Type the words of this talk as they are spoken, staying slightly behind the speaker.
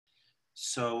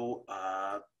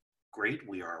Great,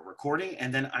 we are recording,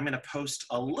 and then I'm going to post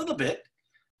a little bit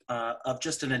of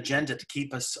just an agenda to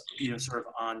keep us, sort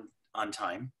of on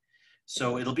time.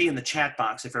 So it'll be in the chat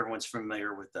box if everyone's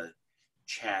familiar with the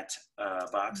chat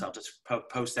box. I'll just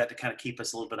post that to kind of keep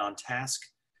us a little bit on task.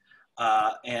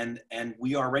 And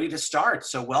we are ready to start.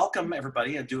 So welcome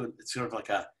everybody. I do it's sort of like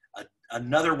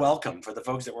another welcome for the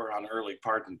folks that were on early.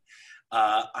 Pardon.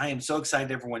 I am so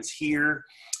excited everyone's here.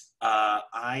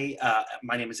 My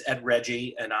name is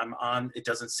Reggi, and I'm on, it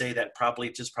doesn't say that,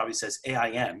 it just probably says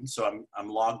AIN. So I'm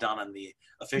logged on the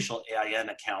official AIN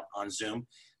account on Zoom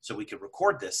so we could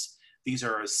record this. These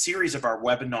are a series of our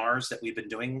webinars that we've been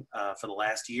doing for the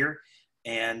last year.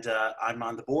 And I'm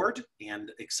on the board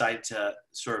and excited to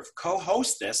sort of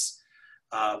co-host this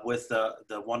with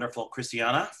the wonderful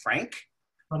Christiana Frank.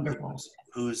 Wonderful.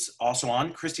 Who's also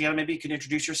on. Christiana, maybe you can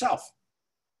introduce yourself.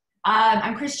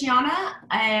 I'm Christiana,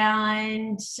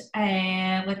 and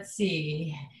let's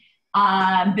see.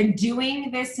 I've been doing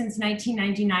this since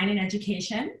 1999 in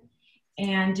education,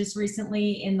 and just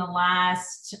recently in the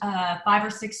last 5 or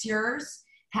 6 years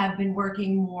have been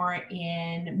working more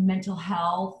in mental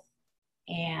health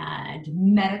and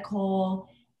medical,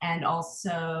 and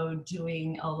also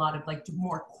doing a lot of like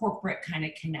more corporate kind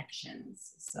of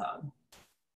connections. So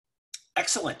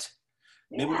excellent.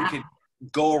 Yeah. Maybe we could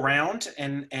go around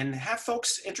and have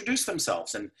folks introduce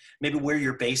themselves and maybe where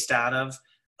you're based out of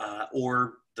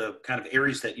or the kind of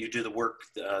areas that you do the work,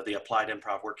 the applied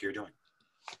improv work you're doing.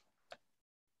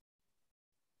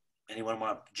 Anyone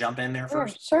want to jump in there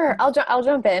first? Sure. I'll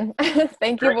jump in.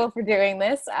 Thank Great. you both for doing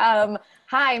this.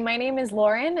 Hi, my name is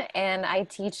Lauren, and I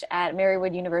teach at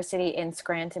Marywood University in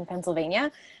Scranton,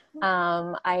 Pennsylvania.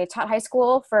 I taught high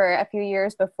school for a few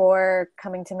years before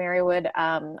coming to Marywood.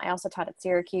 I also taught at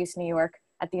Syracuse, New York,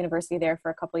 at the university there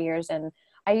for a couple of years, and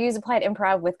I use applied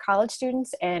improv with college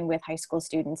students and with high school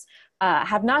students.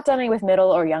 Have not done any with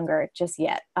middle or younger just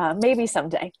yet. Maybe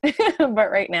someday, but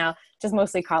right now, just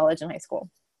mostly college and high school.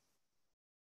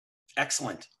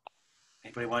 Excellent.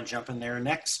 Anybody want to jump in there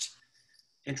next?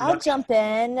 I'll jump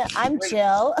in. I'm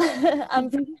Jill. I'm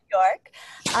from New York.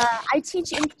 I teach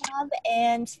improv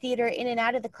and theater in and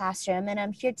out of the classroom, and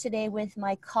I'm here today with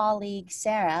my colleague,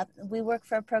 Sarah. We work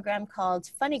for a program called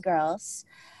Funny Girls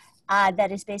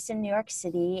that is based in New York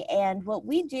City, and what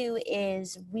we do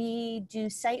is we do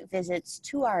site visits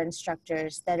to our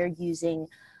instructors that are using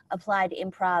applied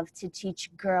improv to teach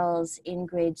girls in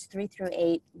grades 3 through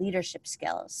 8 leadership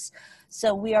skills.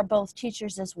 So we are both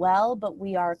teachers as well, but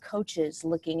we are coaches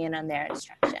looking in on their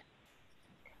instruction.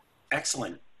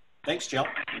 Excellent. Thanks, Jill.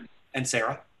 And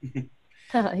Sarah?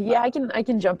 Yeah, I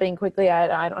can jump in quickly.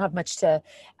 I don't have much to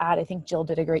add. I think Jill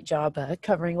did a great job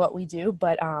covering what we do,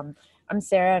 but I'm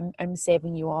Sarah. I'm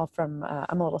saving you all from,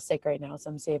 I'm a little sick right now, so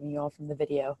I'm saving you all from the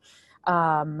video.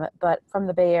 But from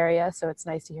the Bay Area, so it's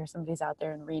nice to hear somebody's out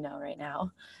there in Reno right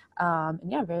now. And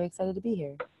yeah, very excited to be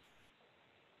here.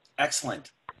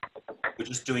 Excellent. We're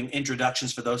just doing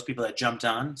introductions for those people that jumped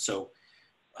on, so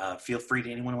feel free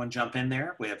to anyone want to jump in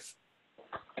there. We have...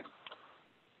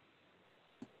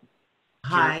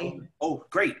 Hi. Oh,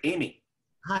 great, Amy.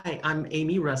 Hi, I'm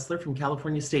Amy Ressler from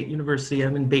California State University.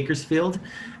 I'm in Bakersfield,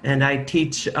 and I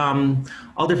teach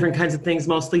all different kinds of things,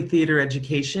 mostly theater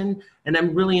education. And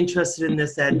I'm really interested in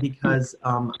this, Ed, because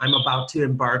I'm about to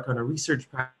embark on a research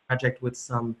project with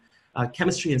some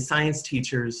chemistry and science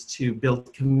teachers to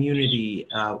build community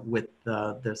with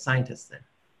the scientists there.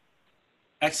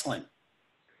 Excellent.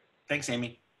 Thanks,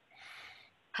 Amy.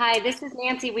 Hi, this is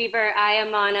Nancy Weaver. I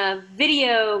am on a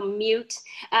video mute.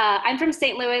 I'm from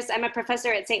St. Louis. I'm a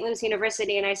professor at St. Louis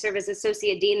University, and I serve as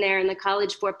Associate Dean there in the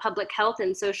College for Public Health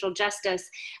and Social Justice,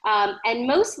 and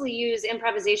mostly use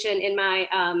improvisation in my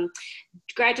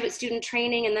graduate student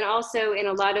training, and then also in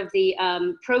a lot of the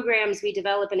programs we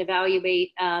develop and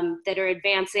evaluate that are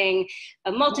advancing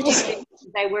a multitude of things.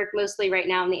 I work mostly right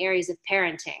now in the areas of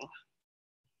parenting.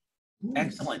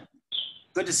 Excellent.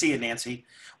 Good to see you, Nancy.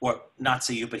 Or not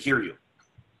see you, but hear you.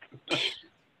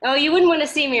 Oh, you wouldn't want to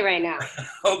see me right now.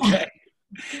 Okay.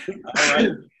 All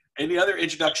right. Any other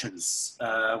introductions?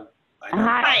 Hi,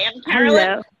 I'm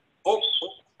Carolyn.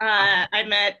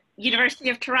 I'm at University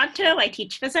of Toronto. I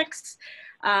teach physics.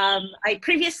 I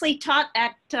previously taught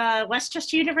at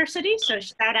Westchester University, so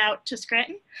shout out to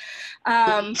Scranton.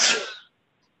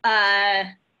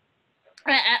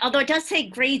 Although it does say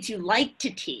grades you like to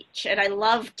teach, and I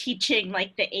love teaching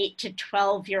like the 8 to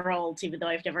 12-year-olds, even though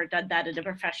I've never done that in a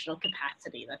professional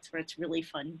capacity. That's where it's really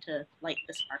fun to light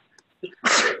the spark.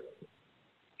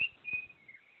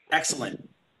 Excellent.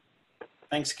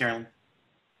 Thanks, Carolyn.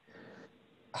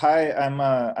 Hi,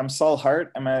 I'm Saul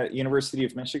Hart. I'm at University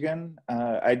of Michigan.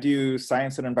 I do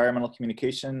science and environmental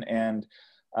communication, and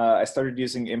I started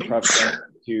using improv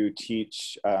to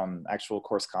teach actual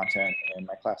course content in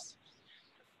my class.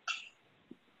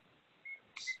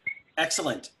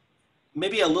 Excellent.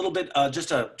 Maybe a little bit,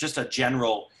 just a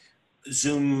general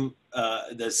Zoom,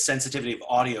 the sensitivity of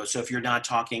audio. So if you're not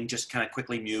talking, just kind of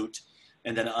quickly mute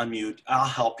and then unmute. I'll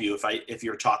help you if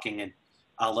you're talking, and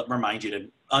I'll remind you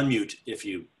to unmute if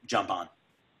you jump on.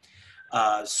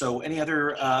 So any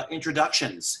other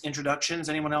introductions?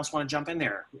 Anyone else want to jump in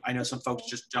there? I know some folks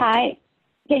just jumped in. Hi,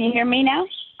 can you hear me now?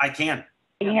 I can.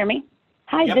 Can you hear me?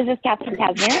 Hi, Yep. This is Catherine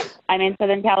Casimir. I'm in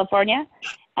Southern California.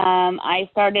 I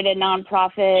started a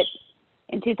nonprofit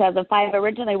in 2005,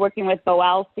 originally working with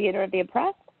Boal's Theater of the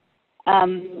Oppressed,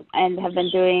 and have been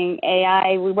doing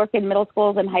AI. We work in middle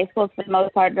schools and high schools for the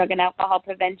most part, drug and alcohol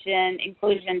prevention,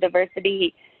 inclusion,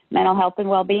 diversity, mental health, and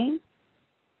well-being.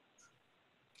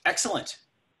 Excellent.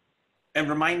 And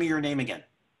remind me your name again.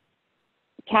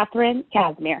 Catherine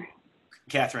Casimir.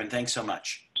 Catherine, thanks so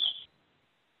much.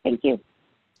 Thank you.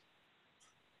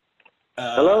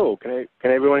 Hello, can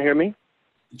everyone hear me?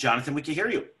 Jonathan, we can hear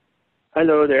you.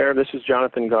 Hello there, this is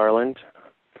Jonathan Garland.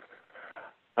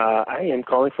 I am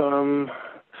calling from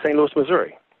St. Louis,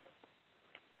 Missouri.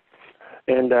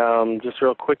 And just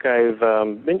real quick, I've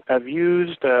had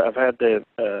the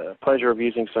pleasure of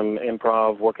using some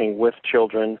improv, working with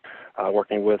children,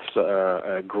 working with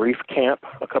a grief camp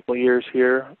a couple of years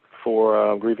here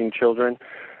for grieving children,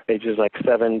 ages like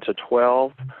 7 to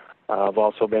 12. I've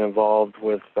also been involved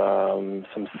with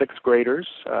some sixth graders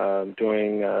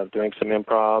doing some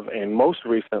improv, and most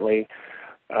recently,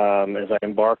 as I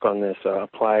embark on this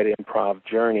applied improv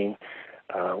journey,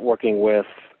 working with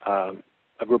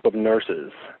a group of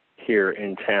nurses here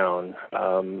in town,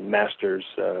 master's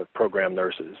program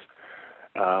nurses,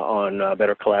 on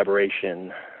better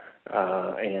collaboration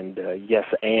and yes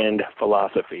and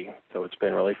philosophy. So it's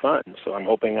been really fun. So I'm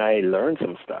hoping I learned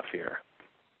some stuff here.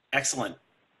 Excellent.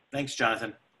 Thanks,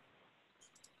 Jonathan.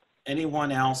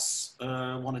 Anyone else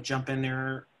want to jump in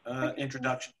there?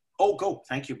 Introduction. Oh, go.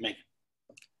 Thank you, Megan.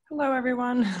 Hello,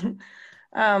 everyone.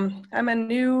 I'm a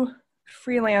new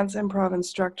freelance improv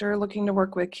instructor looking to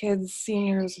work with kids,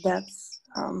 seniors, vets,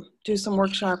 do some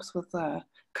workshops with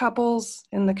couples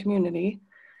in the community.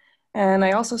 And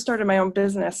I also started my own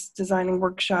business designing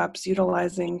workshops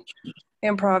utilizing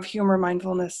improv, humor,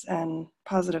 mindfulness, and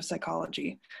positive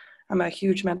psychology. I'm a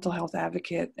huge mental health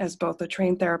advocate as both a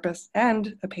trained therapist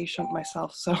and a patient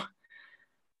myself. So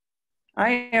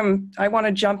I want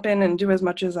to jump in and do as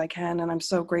much as I can. And I'm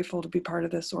so grateful to be part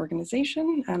of this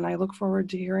organization. And I look forward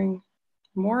to hearing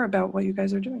more about what you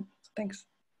guys are doing. So thanks.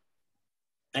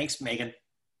 Thanks, Megan.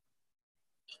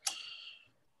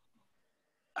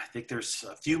 I think there's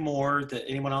a few more. That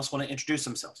anyone else want to introduce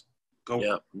themselves? Go.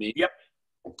 Yeah, me. Yep.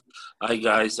 Hi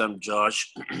guys, I'm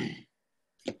Josh.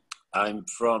 I'm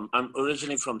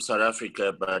originally from South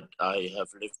Africa, but I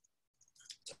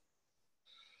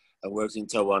worked in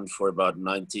Taiwan for about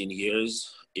 19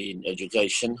 years in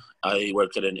education. I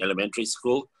work at an elementary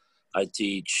school. I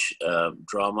teach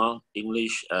drama,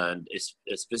 English, and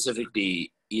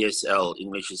specifically ESL,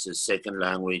 English is a second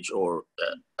language, or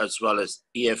as well as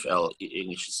EFL,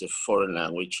 English is a foreign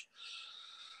language.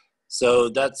 So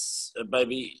that's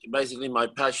basically my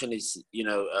passion is,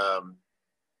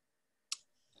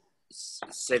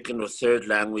 second or third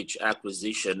language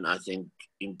acquisition. I think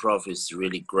improv is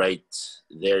really great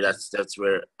there. That's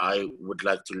where I would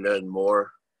like to learn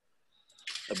more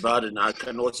about it. And I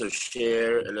can also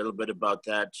share a little bit about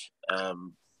that.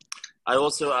 I'm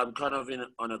kind of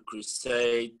on a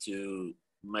crusade to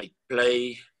make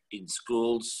play in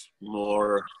schools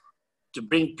more, to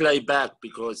bring play back,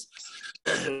 because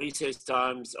recess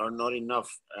times are not enough,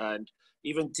 and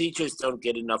even teachers don't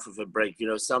get enough of a break.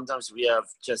 Sometimes we have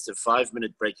just a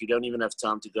 5-minute break. You don't even have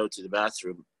time to go to the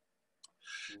bathroom.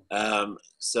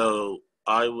 So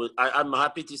I'm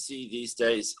happy to see these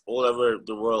days all over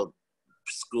the world,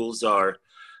 schools are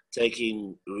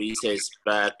taking recess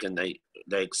back, and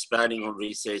they're expanding on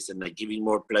recess, and they're giving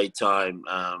more play time.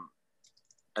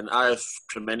 And I've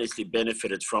tremendously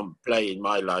benefited from play in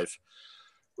my life,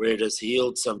 where it has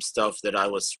healed some stuff that I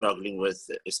was struggling with,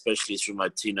 especially through my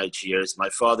teenage years. My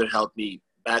father helped me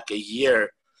back a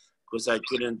year because I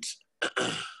couldn't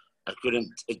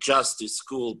adjust to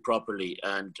school properly,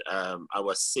 and I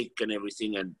was sick and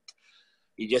everything, and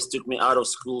he just took me out of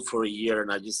school for a year,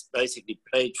 and I just basically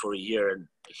played for a year and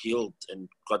healed and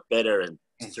got better and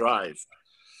thrived.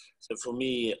 So for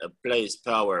me, play is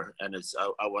power, and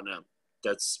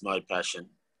that's my passion,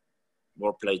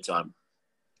 more playtime.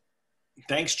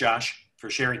 Thanks, Josh, for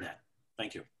sharing that.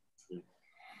 Thank you.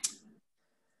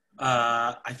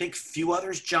 I think a few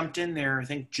others jumped in there. I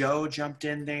think Joe jumped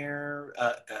in there.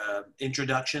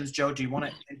 Introductions. Joe, do you want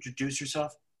to introduce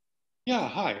yourself? Yeah,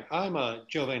 hi. I'm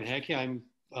Joe Van Hecke. I'm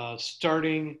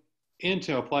starting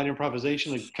into applied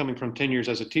improvisation, like coming from 10 years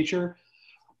as a teacher,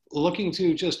 looking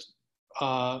to just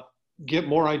get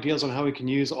more ideas on how we can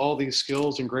use all these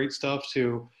skills and great stuff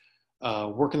to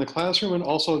work in the classroom, and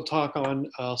also talk on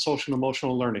social and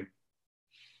emotional learning.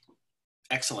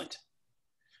 Excellent.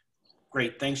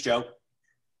 Great. Thanks, Joe.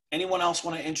 Anyone else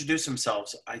want to introduce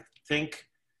themselves? I think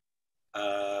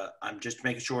I'm just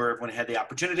making sure everyone had the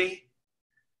opportunity.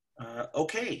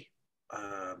 Okay.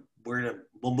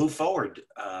 We'll move forward.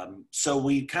 So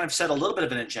we kind of set a little bit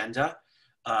of an agenda,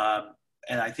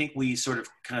 and I think we sort of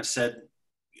kind of said,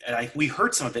 and we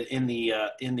heard some of it in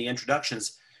the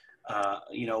introductions. Are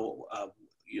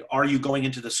you going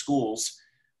into the schools?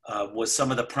 Was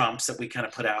some of the prompts that we kind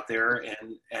of put out there,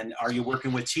 and are you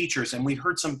working with teachers? And we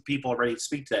heard some people already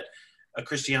speak to that.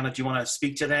 Christiana, do you want to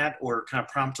speak to that or kind of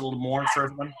prompt a little more for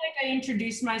everyone? I feel like I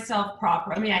introduced myself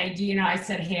proper. I mean, I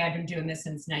said, hey, I've been doing this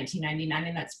since 1999,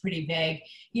 and that's pretty vague.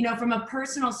 From a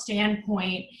personal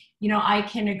standpoint, I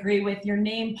can agree with your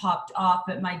name popped off,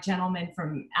 but my gentleman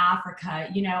from Africa,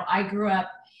 I grew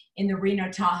up in the Reno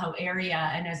Tahoe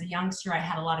area, and as a youngster I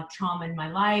had a lot of trauma in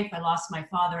my life. I lost my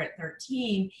father at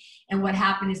 13, and what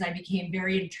happened is I became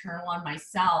very internal on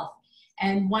myself.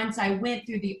 And once I went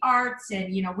through the arts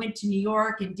and went to New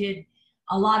York and did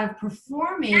a lot of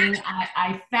performing,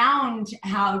 I found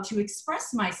how to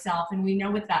express myself, and we know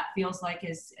what that feels like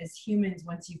as humans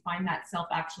once you find that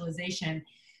self-actualization.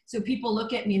 So people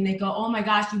look at me and they go, oh my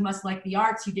gosh, you must like the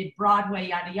arts, you did Broadway,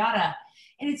 yada yada.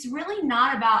 And it's really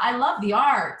not about, I love the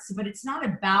arts, but it's not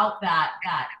about that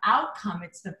outcome.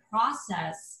 It's the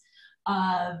process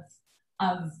of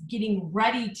getting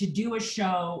ready to do a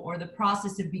show, or the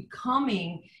process of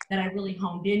becoming, that I really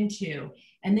honed into.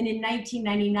 And then in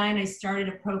 1999, I started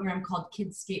a program called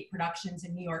Kidscape Productions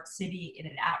in New York City in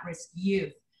an at-risk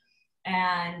youth,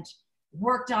 and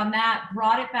worked on that,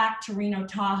 brought it back to Reno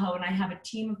Tahoe, and I have a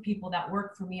team of people that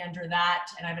work for me under that,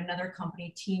 and I have another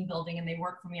company, Team Building, and they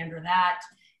work for me under that.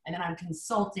 And then I'm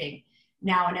consulting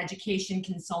now, an education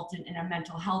consultant and a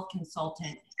mental health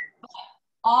consultant.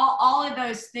 All of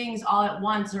those things all at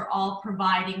once are all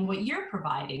providing what you're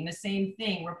providing, the same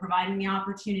thing. We're providing the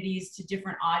opportunities to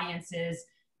different audiences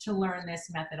to learn this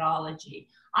methodology.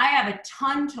 I have a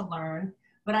ton to learn,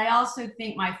 but I also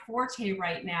think my forte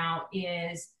right now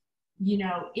is,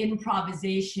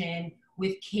 improvisation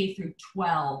with K through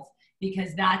 12,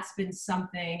 because that's been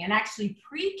something, and actually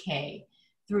pre-K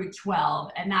through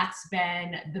 12, and that's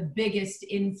been the biggest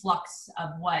influx of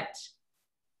what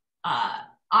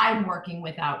I'm working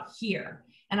with out here.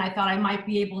 And I thought I might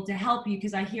be able to help you,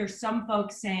 because I hear some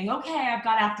folks saying, okay, I've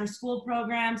got after school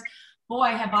programs. Boy,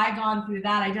 have I gone through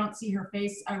that. I don't see her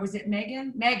face. Or was it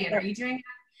Megan? Megan, are you doing that?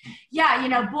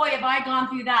 Yeah, boy, have I gone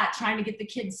through that, trying to get the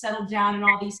kids settled down and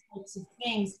all these types of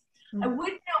things. I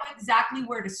wouldn't know exactly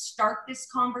where to start this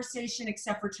conversation,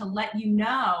 except for to let you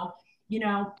know,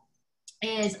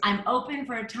 is I'm open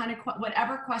for a ton of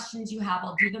whatever questions you have.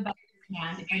 I'll do the best I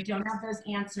can. If I don't have those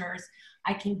answers,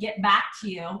 I can get back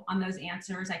to you on those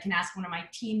answers. I can ask one of my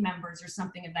team members or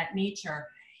something of that nature.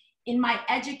 In my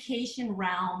education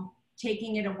realm,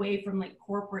 taking it away from like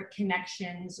corporate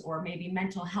connections or maybe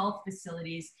mental health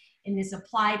facilities, in this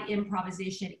applied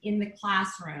improvisation in the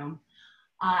classroom,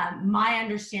 my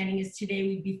understanding is today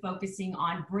we'd be focusing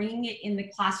on bringing it in the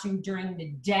classroom during the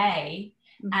day,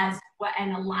 and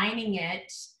aligning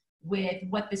it with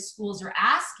what the schools are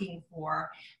asking for,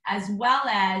 as well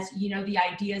as, the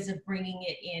ideas of bringing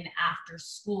it in after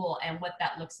school and what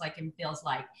that looks like and feels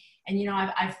like. And,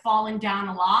 I've fallen down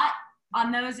a lot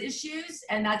on those issues,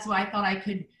 and that's why I thought I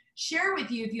could share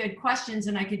with you if you had questions,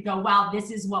 and I could go, wow,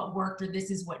 this is what worked or this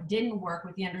is what didn't work,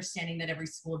 with the understanding that every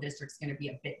school district's going to be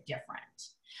a bit different.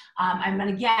 And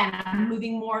again, I'm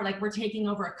moving more, like we're taking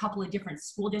over a couple of different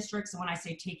school districts. And when I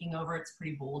say taking over, it's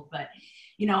pretty bold, but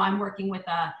I'm working with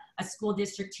a school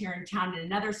district here in town and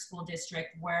another school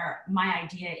district, where my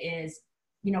idea is,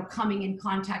 coming in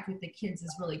contact with the kids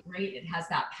is really great. It has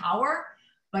that power.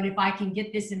 But if I can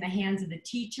get this in the hands of the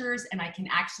teachers, and I can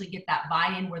actually get that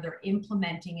buy-in where they're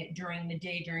implementing it during the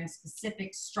day, during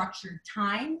specific structured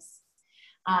times,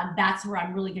 that's where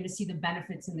I'm really going to see the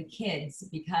benefits in the kids,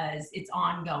 because it's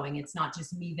ongoing. It's not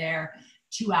just me there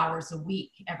 2 hours a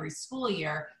week every school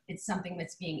year. It's something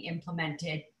that's being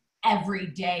implemented every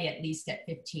day, at least at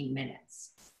 15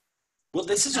 minutes. Well,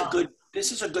 this is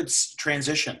a good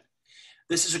transition.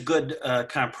 This is a good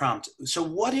kind of prompt. So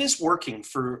what is working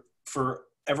for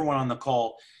everyone on the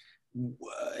call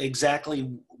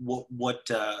exactly what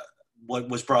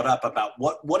was brought up about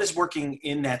what is working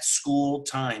in that school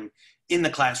time in the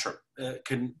classroom.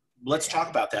 Let's talk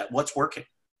about that. What's working?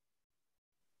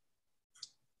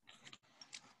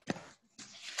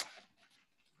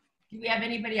 Do we have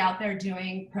anybody out there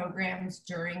doing programs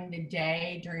during the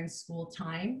day, during school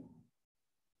time?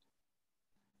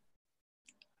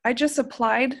 I just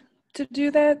applied to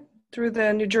do that through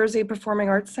the New Jersey Performing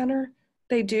Arts Center.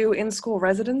 They do in-school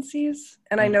residencies,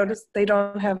 and I noticed they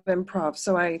don't have improv,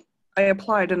 so I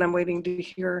applied and I'm waiting to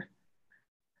hear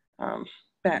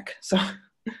back. So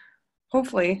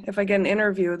hopefully, if I get an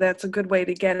interview, that's a good way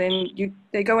to get in.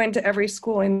 They go into every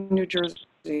school in New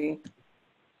Jersey.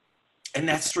 And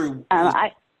that's through,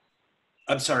 I'm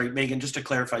sorry, Megan, just to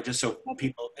clarify, just so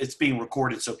people, it's being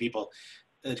recorded so people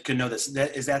can know this.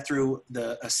 Is that through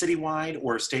a citywide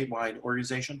or a statewide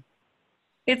organization?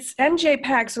 It's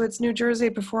NJPAC, so it's New Jersey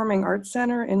Performing Arts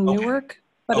Center in Newark,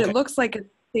 but it looks like it's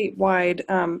statewide.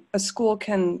 A school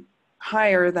can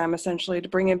hire them essentially to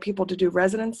bring in people to do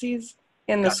residencies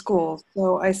in the school.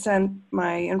 So I sent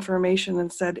my information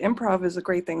and said improv is a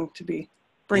great thing to be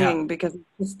bringing because it's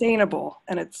sustainable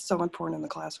and it's so important in the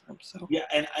classroom. So yeah,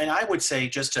 and I would say,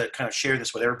 just to kind of share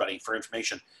this with everybody for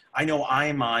information, I know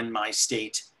I'm on my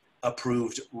state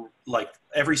approved, like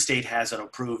every state has an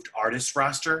approved artist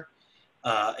roster,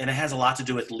 and it has a lot to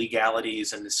do with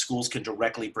legalities, and the schools can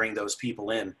directly bring those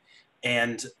people in.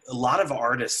 And a lot of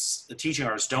artists, the teaching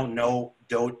artists, don't know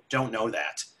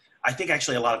that. I think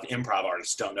actually a lot of improv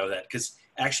artists don't know that, because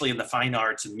actually in the fine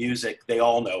arts and music, they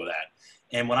all know that.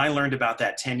 And when I learned about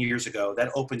that 10 years ago,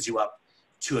 that opens you up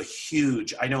to a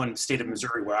huge, I know in the state of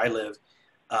Missouri where I live,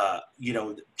 you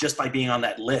know, just by being on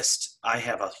that list, I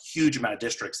have a huge amount of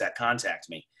districts that contact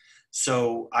me.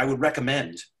 So I would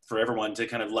recommend for everyone to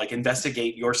kind of like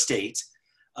investigate your state.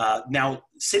 Now,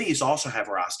 cities also have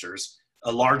rosters,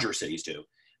 larger cities do,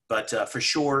 but for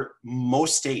sure,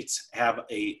 most states have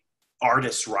a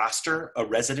artist roster, a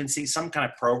residency, some kind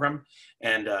of program.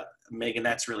 And Megan,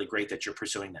 that's really great that you're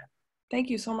pursuing that. thank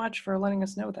you so much for letting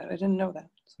us know that. I didn't know that.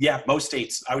 Yeah, most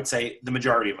states, I would say the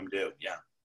majority of them do, yeah.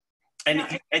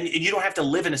 And you don't have to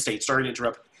live in a state, sorry to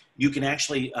interrupt. You can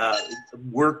actually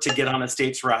work to get on a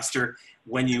state's roster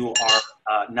when you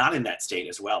are not in that state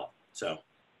as well, so.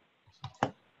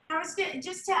 I was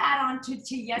just to add on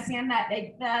to yes, and that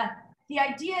the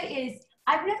idea is,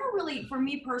 I've never really, for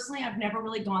me personally, I've never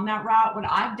really gone that route. What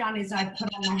I've done is I've put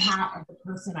on the hat of the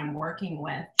person I'm working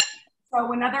with. So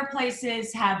when other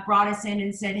places have brought us in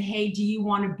and said, hey, do you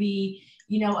want to be,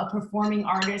 you know, a performing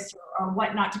artist or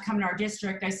whatnot to come in our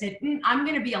district, I said, I'm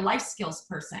going to be a life skills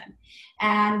person.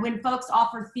 And when folks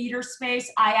offer theater space,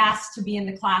 I ask to be in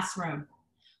the classroom.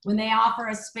 When they offer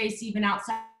a space even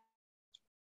outside,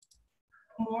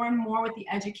 more and more with the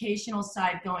educational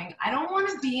side going, I don't want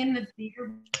to be in the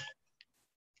theater.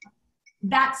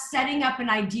 That's setting up an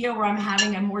idea where I'm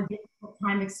having a more difficult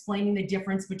time explaining the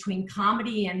difference between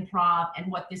comedy and improv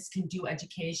and what this can do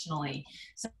educationally.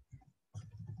 So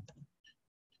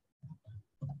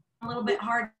a little bit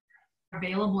hard,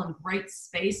 available in great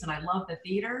space, and I love the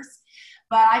theaters,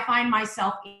 but I find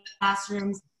myself in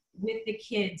classrooms with the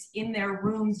kids in their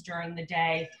rooms during the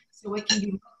day, so it can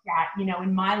be looked at. You know,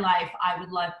 in my life, I would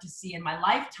love to see in my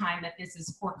lifetime that this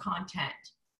is core content,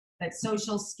 that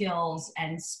social skills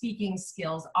and speaking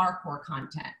skills are core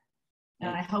content. And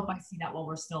I hope I see that while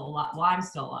we're still alive, while I'm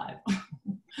still alive.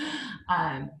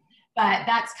 But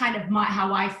that's kind of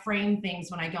how I frame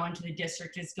things when I go into the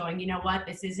district, is going, you know what,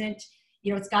 this isn't,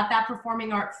 you know, it's got that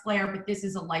performing art flair, but this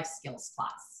is a life skills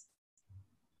class.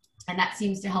 And that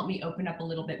seems to help me open up a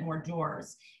little bit more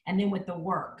doors. And then with the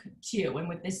work too, and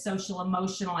with this social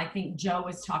emotional, I think Joe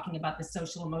was talking about the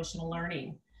social emotional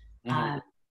learning. Mm-hmm.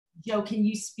 Joe, can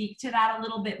you speak to that a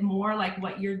little bit more, like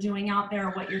what you're doing out there,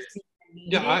 or what you're seeing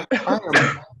needed? Yeah, I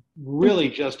am really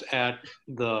just at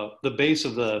the base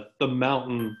of the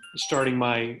mountain, starting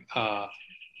my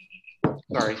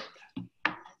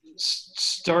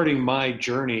starting my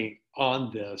journey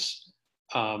on this.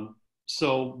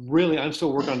 So really, I'm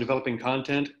still working on developing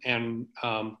content and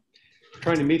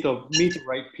trying to meet the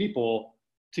right people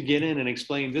to get in and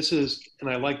explain this is, and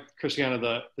I like, Christiana,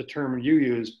 the term you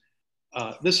used,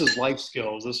 this is life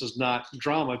skills. This is not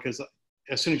drama, because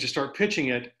as soon as you start pitching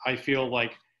it, I feel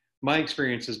like my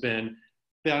experience has been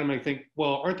that I might think,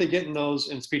 well, aren't they getting those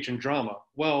in speech and drama?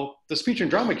 Well, the speech and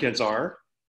drama kids are,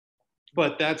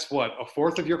 but that's what, a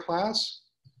fourth of your class?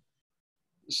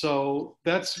 So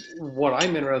that's what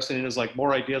I'm interested in, is like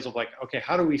more ideas of like, okay,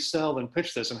 how do we sell and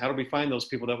pitch this, and how do we find those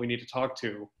people that we need to talk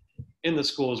to in the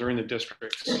schools or in the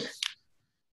districts?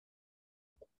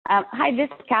 Hi, this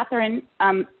is Catherine.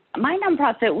 my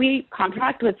nonprofit, we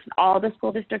contract with all the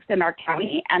school districts in our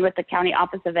county and with the County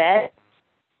Office of Ed.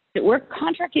 We're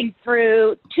contracting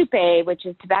through TUPE, which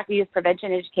is Tobacco Use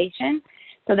Prevention Education.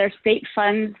 So there's state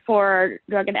funds for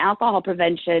drug and alcohol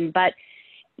prevention, but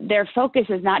their focus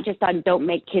is not just on don't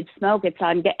make kids smoke, it's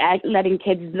on letting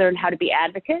kids learn how to be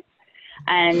advocates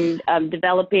and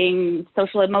developing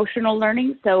social emotional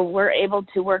learning. So we're able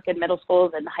to work in middle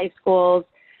schools and high schools.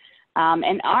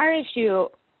 And our issue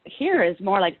here is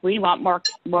more like we want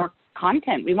more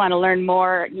content. We want to learn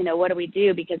more, what do we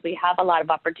do? Because we have a lot of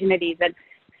opportunities. And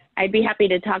I'd be happy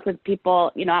to talk with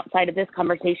people, outside of this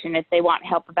conversation if they want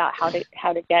help about how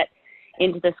to get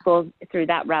into the schools through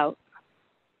that route.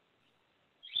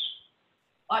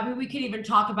 I mean, we could even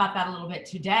talk about that a little bit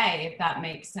today, if that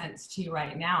makes sense to you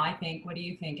right now, I think. What do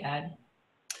you think, Ed?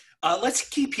 Let's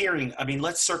keep hearing. I mean,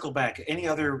 let's circle back. Any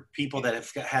other people that have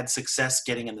had success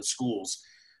getting in the schools?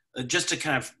 Just to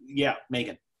kind of, yeah,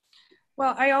 Megan.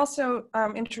 Well, I also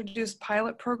introduced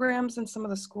pilot programs in some of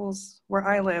the schools where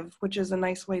I live, which is a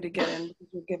nice way to get in because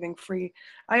you're giving free.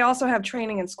 I also have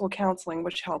training in school counseling,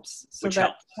 which helps.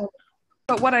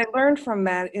 But what I learned from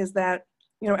that is that,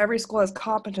 every school has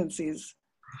competencies,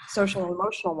 social and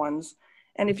emotional ones.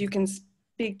 And if you can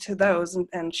speak to those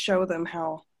and show them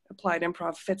how applied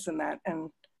improv fits in that and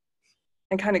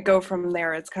kind of go from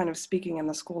there, it's kind of speaking in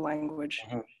the school language.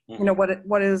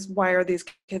 Mm-hmm. Why are these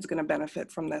kids going to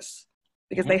benefit from this?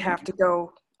 Because they have to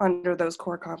go under those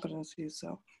core competencies.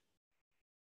 So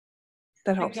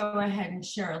that helps. I go ahead and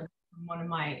share one of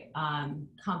my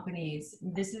companies.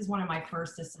 This is one of my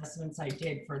first assessments I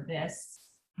did for this,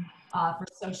 for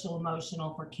social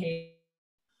emotional for K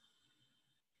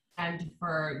and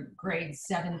for grades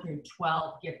 7 through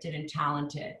 12, gifted and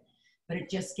talented. But it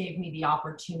just gave me the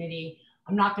opportunity.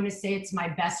 I'm not going to say it's my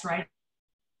best writing.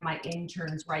 My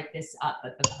interns write this up,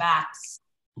 but the facts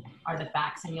are the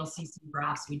facts, and you'll see some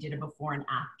graphs. We did a before and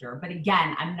after. But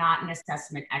again, I'm not an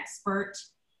assessment expert.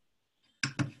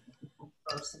 And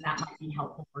that might be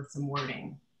helpful for some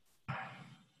wording.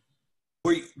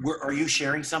 Are you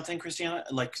sharing something, Christiana?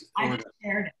 I just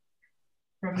shared it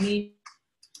from me.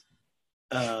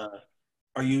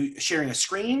 Are you sharing a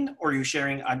screen, or are you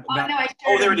sharing?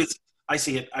 There it is. I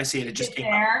see it. It just came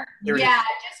there. Up. There Yeah,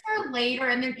 just for later.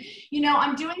 And then,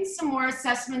 I'm doing some more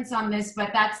assessments on this,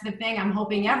 but that's the thing. I'm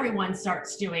hoping everyone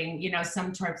starts doing,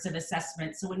 some types of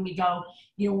assessments. So when we go,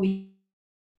 we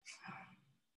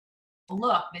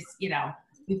look, this,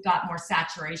 we've got more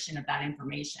saturation of that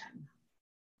information.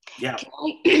 Yeah.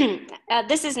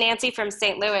 This is Nancy from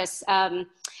St. Louis.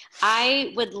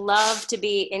 I would love to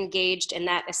be engaged in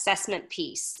that assessment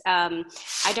piece.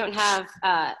 I don't have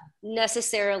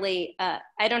necessarily,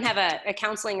 I don't have a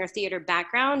counseling or theater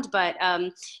background, but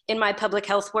in my public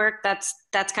health work, that's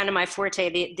kind of my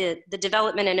forte, the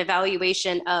development and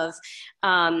evaluation of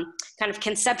kind of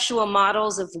conceptual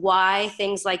models of why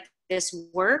things like this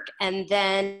work, and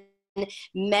then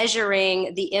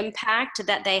measuring the impact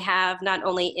that they have not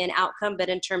only in outcome but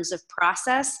in terms of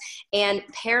process, and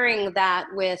pairing that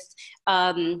with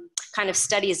kind of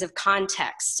studies of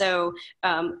context. So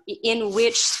in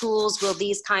which schools will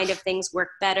these kind of things work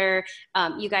better?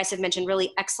 You guys have mentioned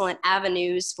really excellent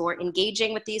avenues for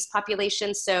engaging with these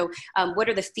populations. So what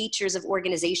are the features of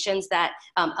organizations that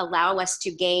allow us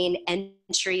to gain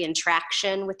entry and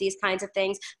traction with these kinds of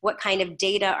things? What kind of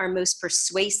data are most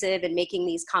persuasive in making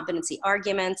these competency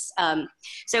arguments?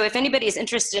 So if anybody is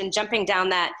interested in jumping down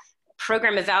that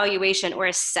program evaluation or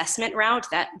assessment route,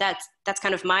 that's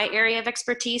kind of my area of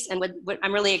expertise, and what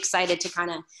I'm really excited to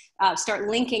kind of start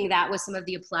linking that with some of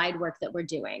the applied work that we're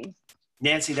doing.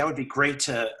 Nancy, that would be great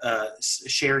to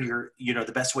share your,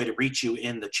 the best way to reach you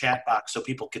in the chat box so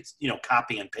people could,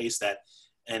 copy and paste that.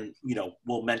 And,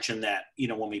 we'll mention that,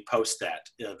 when we post that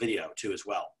video too as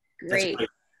well. Great.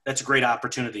 That's a great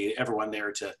opportunity, everyone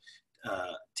there, to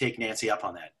take Nancy up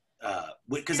on that.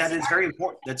 Because that is very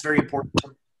important. That's very important.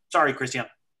 Sorry, Christiana.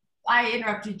 I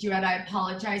interrupted you, and I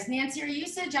apologize. Nancy, are you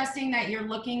suggesting that you're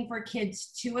looking for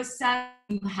kids to assess?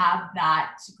 You have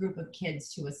that group of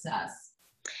kids to assess?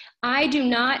 I do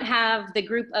not have the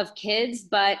group of kids,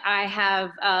 but I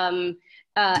have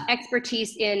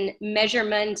expertise in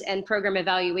measurement and program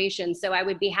evaluation. So I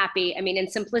would be happy, in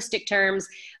simplistic terms,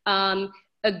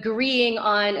 agreeing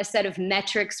on a set of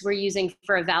metrics we're using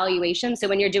for evaluation. So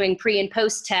when you're doing pre and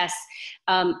post tests,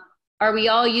 are we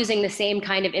all using the same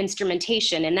kind of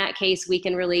instrumentation? In that case, we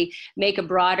can really make a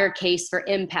broader case for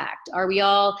impact. Are we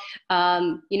all,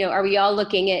 are we all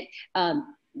looking at,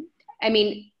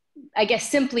 I guess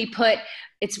simply put,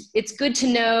 it's good to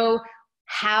know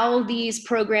how these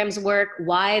programs work,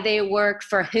 why they work,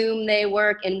 for whom they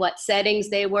work, in what settings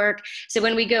they work. So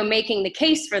when we go making the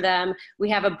case for them, we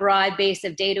have a broad base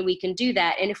of data we can do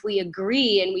that. And if we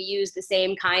agree and we use the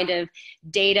same kind of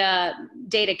data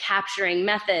capturing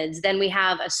methods, then we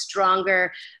have a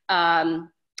stronger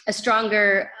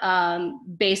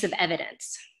base of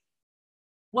evidence.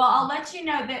 Well, I'll let you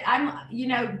know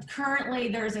that currently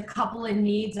there's a couple of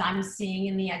needs I'm seeing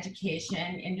in the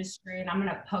education industry, and I'm going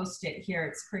to post it here.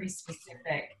 It's pretty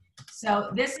specific. So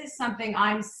this is something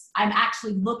I'm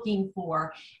actually looking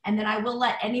for, and then I will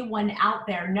let anyone out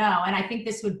there know, and I think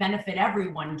this would benefit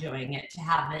everyone doing it to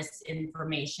have this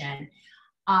information.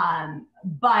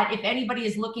 But if anybody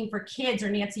is looking for kids,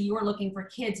 or Nancy, you are looking for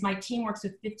kids, my team works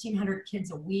with 1,500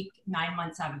 kids a week, 9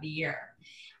 months out of the year.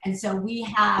 And so we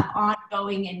have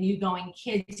ongoing and new going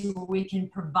kids where we can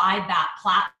provide that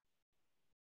platform.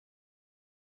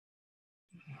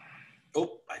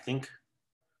 Oh, I think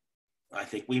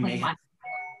we may have.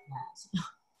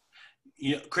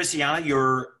 Christiana,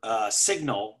 your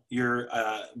signal, your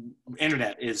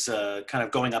internet is kind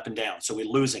of going up and down, so we're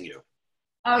losing you.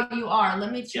 Oh, you are.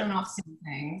 Let me turn off some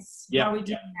things. Yeah. What are we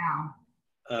doing now?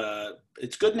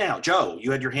 It's good now. Joe,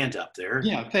 you had your hand up there.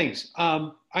 Yeah, thanks.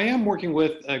 I am working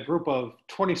with a group of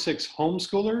 26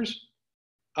 homeschoolers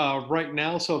right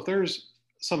now. So if there's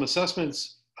some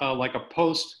assessments, like a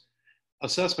post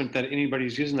assessment that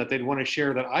anybody's using that they'd want to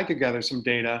share, that I could gather some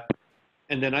data,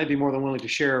 and then I'd be more than willing to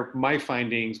share my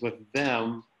findings with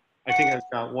them. I think I've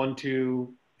got 1,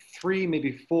 2, 3,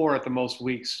 maybe 4 at the most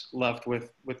weeks left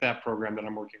with that program that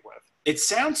I'm working with. It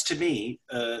sounds to me,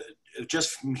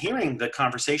 just from hearing the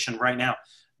conversation right now,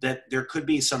 that there could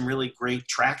be some really great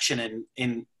traction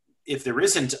in if there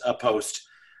isn't a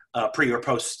pre or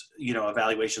post,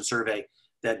 evaluation survey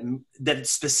that it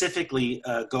specifically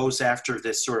goes after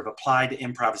this sort of applied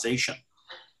improvisation.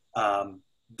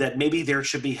 That maybe there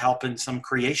should be help in some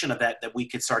creation of that we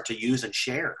could start to use and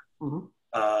share. Mm-hmm.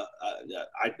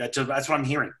 That's what I'm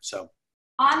hearing. So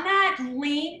on that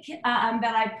link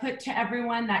that I put to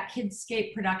everyone, that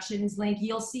Kidscape Productions link,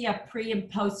 you'll see a pre and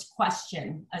post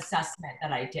question assessment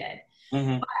that I did.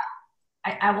 Mm-hmm. But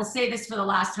I will say this for the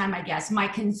last time, I guess. My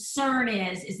concern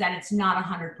is that it's not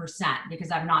 100%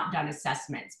 because I've not done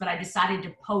assessments, but I decided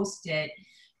to post it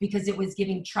because it was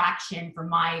giving traction for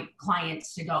my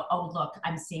clients to go, oh, look,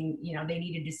 I'm seeing, they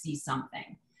needed to see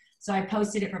something. So I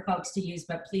posted it for folks to use,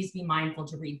 but please be mindful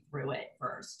to read through it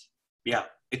first. Yeah,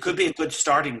 it could be a good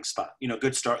starting spot,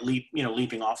 good start,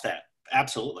 leaping off that.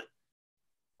 Absolutely.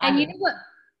 And you know what?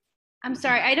 I'm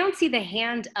sorry, I don't see the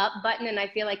hand up button, and I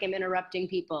feel like I'm interrupting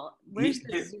people. Where's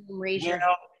the Zoom raise your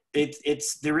hand?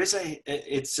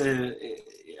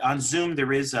 On Zoom,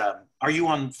 there is are you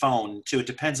on phone too? It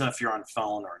depends on if you're on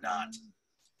phone or not.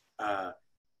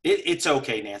 It's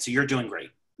okay, Nancy, you're doing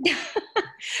great.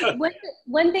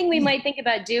 One thing we might think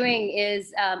about doing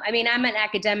is, I'm an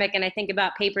academic and I think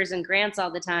about papers and grants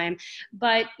all the time,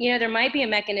 but there might be a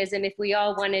mechanism if we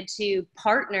all wanted to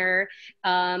partner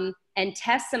and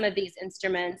test some of these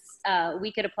instruments.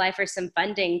 We could apply for some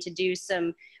funding to do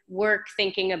some work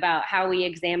thinking about how we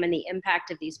examine the impact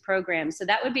of these programs. So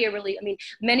that would be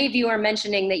many of you are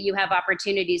mentioning that you have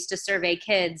opportunities to survey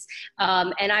kids,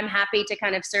 and I'm happy to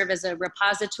kind of serve as a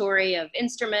repository of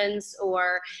instruments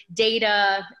or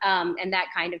data and that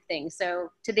kind of thing. So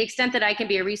to the extent that I can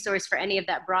be a resource for any of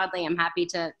that broadly, I'm happy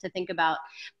to think about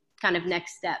kind of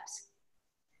next steps.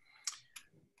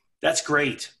 That's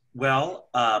great. Well,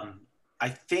 I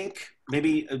think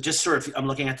maybe just sort of, I'm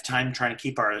looking at the time, trying to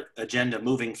keep our agenda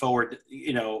moving forward.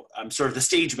 I'm sort of the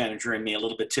stage manager in me a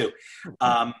little bit too.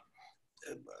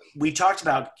 We talked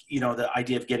about, the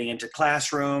idea of getting into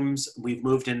classrooms. We've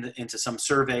moved into some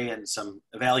survey and some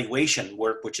evaluation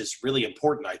work, which is really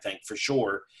important, I think, for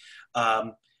sure.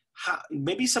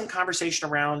 Maybe some conversation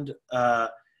around,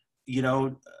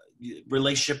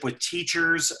 relationship with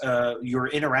teachers, your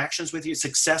interactions with you,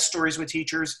 success stories with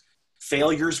teachers,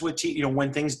 failures with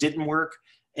when things didn't work.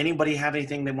 Anybody have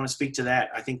anything they want to speak to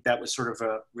that? I think that was sort of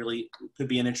could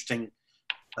be an interesting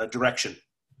direction.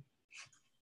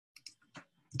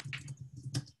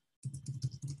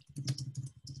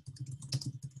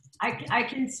 I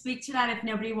can speak to that if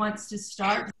nobody wants to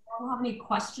start. Do you have any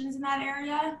questions in that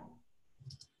area?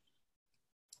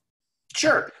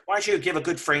 Sure. Why don't you give a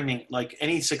good framing, like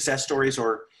any success stories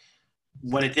or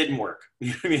when it didn't work?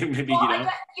 Maybe,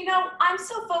 I'm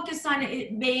so focused on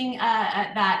it being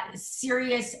that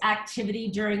serious activity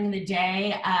during the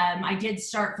day. I did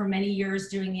start for many years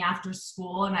doing the after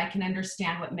school, and I can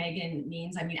understand what Megan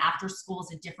means. After school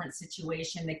is a different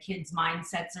situation. The kids'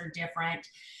 mindsets are different,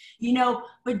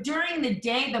 but during the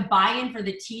day, the buy-in for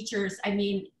the teachers,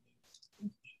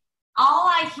 all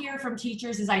I hear from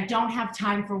teachers is, I don't have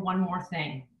time for one more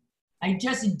thing. I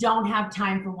just don't have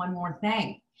time for one more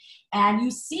thing. And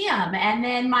you see them. And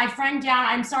then my friend down,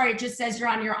 I'm sorry, it just says you're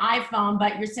on your iPhone,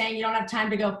 but you're saying you don't have time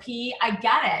to go pee. I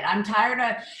get it. I'm tired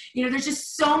of, there's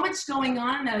just so much going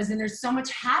on in those, and there's so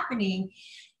much happening,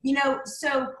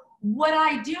 so what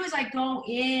I do is I go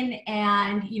in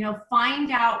and,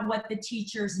 find out what the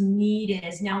teacher's need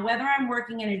is. Now, whether I'm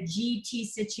working in a GT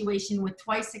situation with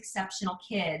twice exceptional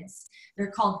kids, they're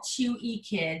called 2E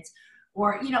kids,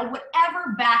 or,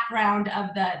 whatever background of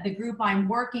the group I'm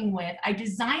working with, I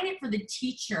design it for the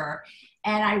teacher,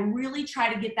 and I really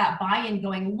try to get that buy-in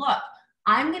going. Look,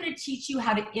 I'm going to teach you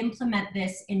how to implement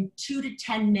this in 2 to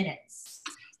 10 minutes.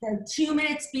 So 2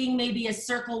 minutes being maybe a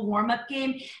circle warm-up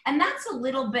game. And that's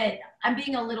I'm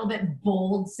being a little bit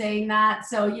bold saying that.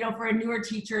 So, for a newer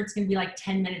teacher, it's going to be like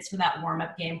 10 minutes for that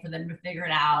warm-up game for them to figure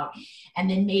it out. And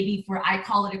then maybe I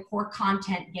call it a core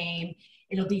content game,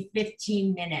 it'll be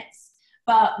 15 minutes.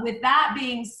 But with that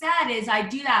being said, is I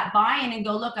do that buy-in and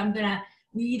go, look,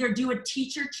 we either do a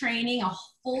teacher training, a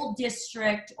full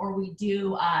district, or we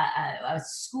do a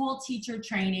school teacher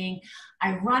training.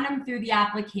 I run them through the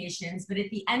applications, but at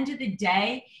the end of the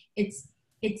day, it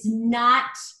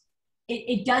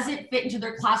doesn't fit into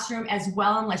their classroom as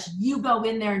well unless you go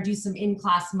in there and do some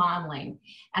in-class modeling.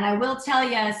 And I will tell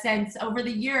you, since over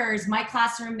the years, my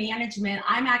classroom management,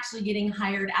 I'm actually getting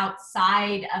hired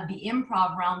outside of the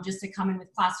improv realm just to come in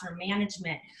with classroom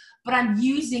management. But I'm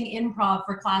using improv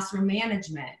for classroom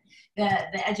management.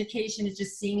 The education is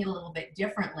just seeing it a little bit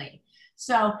differently.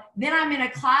 So then I'm in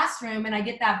a classroom and I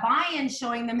get that buy-in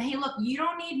showing them, hey, look, you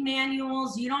don't need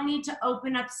manuals. You don't need to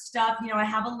open up stuff. I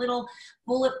have a little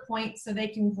bullet point so they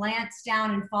can glance down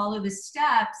and follow the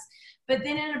steps. But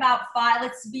then in about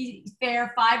 5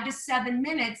 to 7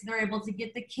 minutes, they're able to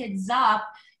get the kids up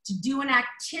to do an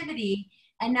activity.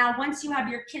 And now once you have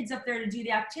your kids up there to do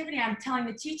the activity, I'm telling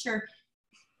the teacher,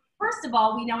 first of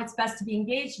all, we know it's best to be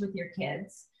engaged with your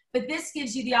kids, but this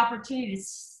gives you the opportunity to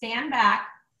stand back,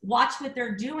 watch what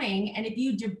they're doing, and if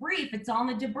you debrief, it's all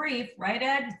in the debrief, right,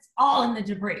 Ed? It's all in the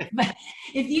debrief. But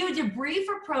if you debrief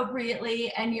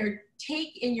appropriately and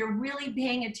you're really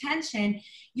paying attention,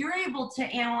 you're able to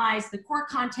analyze the core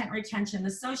content retention,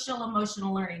 the social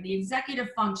emotional learning, the executive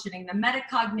functioning, the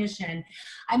metacognition.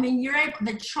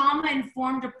 The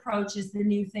trauma-informed approach is the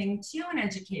new thing too in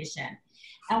education.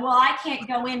 And while I can't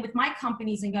go in with my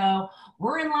companies and go,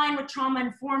 we're in line with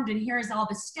trauma-informed and here's all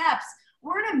the steps,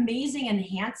 we're an amazing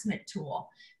enhancement tool.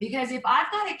 Because if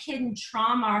I've got a kid in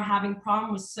trauma or having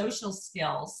problem with social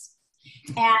skills,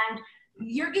 and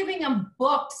you're giving them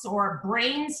books or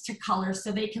brains to color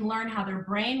so they can learn how their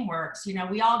brain works,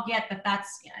 we all get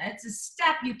it's a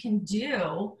step you can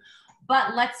do,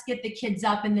 but let's get the kids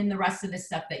up and then the rest of the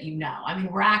stuff that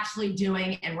we're actually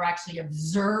doing, and we're actually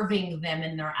observing them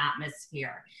in their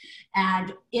atmosphere.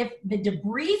 And if the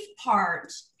debrief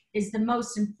part is the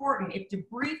most important, if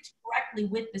debriefed correctly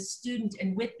with the student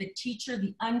and with the teacher,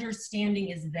 the understanding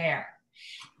is there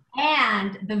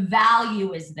and the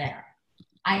value is there.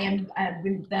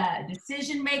 The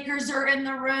decision makers are in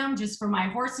the room just for my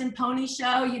horse and pony show.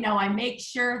 I make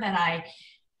sure that I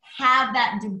have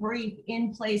that debrief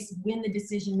in place when the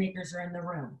decision makers are in the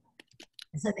room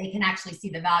so they can actually see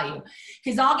the value.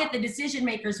 Because I'll get the decision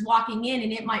makers walking in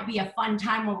and it might be a fun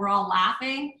time where we're all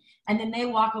laughing, and then they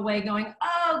walk away going,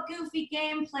 oh, goofy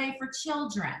gameplay for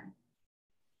children.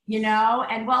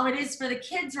 And while it is for the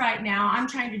kids right now, I'm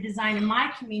trying to design in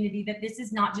my community that this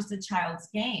is not just a child's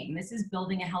game. This is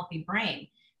building a healthy brain.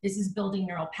 This is building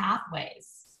neural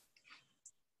pathways.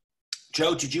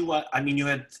 Joe, did you, you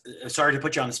had, sorry to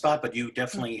put you on the spot, but you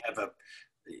definitely have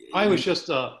I was just,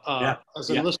 as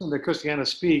I'm listening to Christiana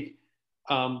speak,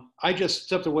 I just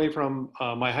stepped away from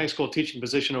my high school teaching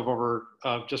position of over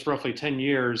just roughly 10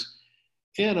 years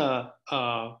in a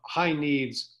high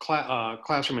needs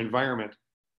classroom environment.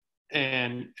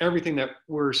 And everything that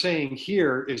we're saying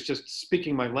here is just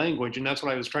speaking my language. And that's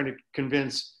what I was trying to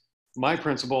convince my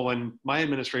principal and my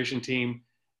administration team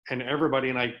and everybody.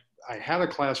 And I had a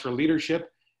class for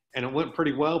leadership and it went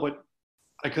pretty well, but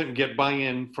I couldn't get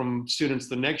buy-in from students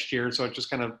the next year. So it just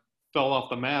kind of fell off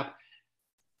the map.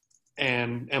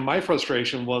 And my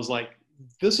frustration was like,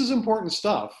 this is important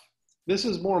stuff. This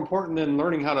is more important than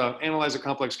learning how to analyze a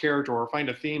complex character or find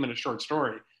a theme in a short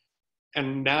story.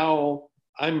 And now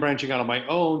I'm branching out on my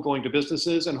own, going to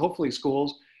businesses and hopefully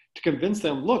schools to convince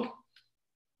them, look,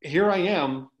 here I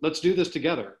am, let's do this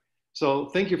together. So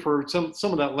thank you for some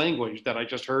of that language that I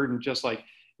just heard, and just like,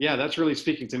 yeah, that's really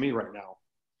speaking to me right now.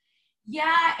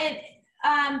 Yeah,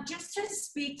 Just to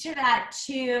speak to that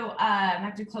too, I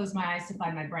have to close my eyes to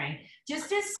find my brain. Just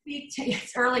to speak to,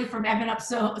 it's early for me, I've been up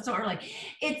so early.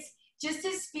 It's just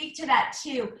to speak to that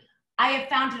too. I have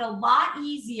found it a lot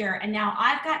easier, and now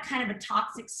I've got kind of a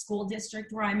toxic school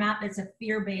district where I'm at. It's a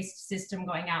fear-based system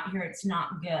going out here. It's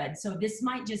not good. So this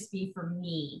might just be for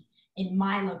me in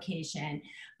my location,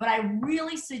 but I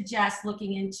really suggest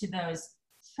looking into those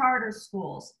charter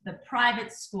schools, the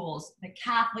private schools, the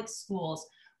Catholic schools,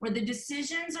 where the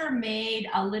decisions are made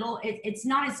a little, it's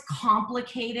not as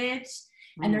complicated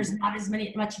and there's not as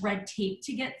much red tape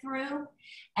to get through,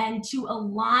 and to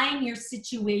align your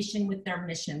situation with their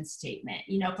mission statement.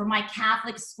 You know, for my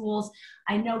Catholic schools,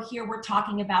 I know here we're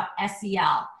talking about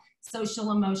SEL,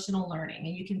 social emotional learning,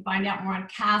 and you can find out more on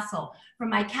Castle. For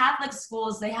my Catholic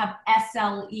schools, they have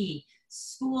SLE,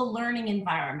 school learning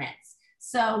environments.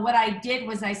 So what I did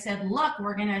was I said, look,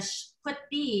 we're gonna put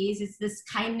these, it's this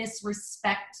kindness,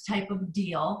 respect type of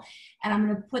deal, and I'm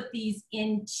gonna put these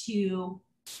into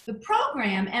the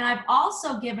program. And I've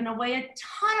also given away a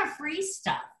ton of free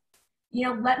stuff. You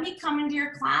know, let me come into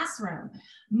your classroom.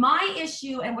 My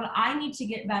issue and what I need to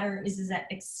get better is at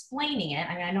explaining it.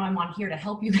 I mean, I know I'm on here to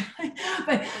help you,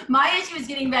 but my issue is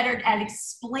getting better at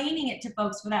explaining it to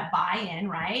folks for that buy-in,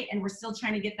 right? And we're still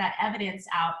trying to get that evidence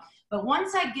out. But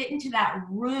once I get into that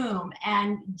room,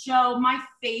 and Joe, my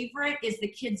favorite is the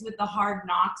kids with the hard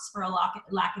knocks, for a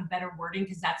lack of better wording,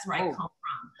 because that's where I come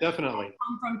from. Definitely. I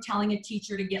come from telling a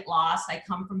teacher to get lost. I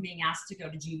come from being asked to go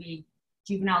to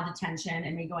juvenile detention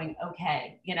and me going,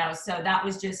 okay, you know, so that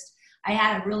was just, I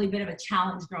had a really bit of a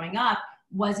challenge growing up,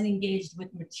 wasn't engaged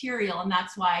with material. And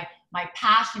that's why my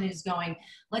passion is going,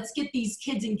 let's get these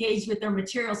kids engaged with their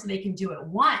material so they can do it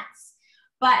once.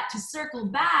 But to circle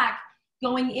back,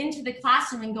 going into the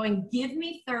classroom and going, give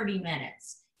me 30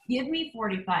 minutes, give me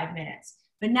 45 minutes.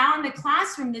 But now in the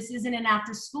classroom, this isn't an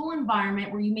after school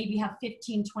environment where you maybe have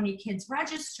 15, 20 kids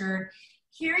registered.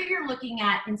 Here you're looking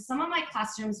at, in some of my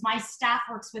classrooms, my staff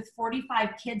works with 45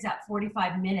 kids at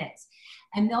 45 minutes.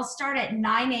 And they'll start at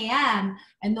 9 a.m.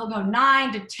 and they'll go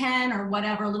 9 to 10 or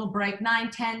whatever, a little break, 9,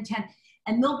 10, 10.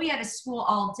 And they'll be at a school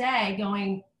all day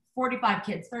going 45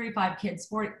 kids, 35 kids,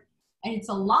 40, and it's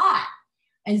a lot.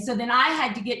 And so then I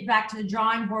had to get back to the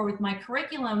drawing board with my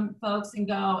curriculum folks and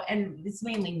go, and it's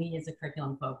mainly me as a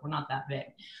curriculum folk, we're not that big.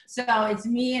 So it's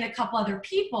me and a couple other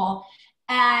people,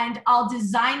 and I'll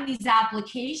design these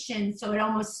applications so it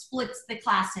almost splits the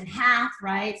class in half,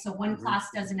 right? So one class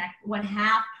does one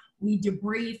half, we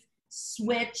debrief,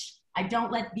 switch. I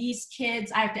don't let these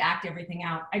kids, I have to act everything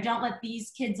out. I don't let these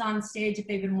kids on stage if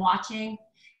they've been watching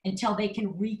until they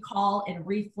can recall and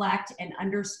reflect and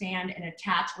understand and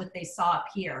attach what they saw up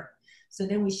here. So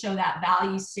then we show that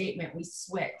value statement, we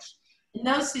switch. In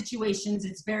those situations,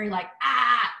 it's very like,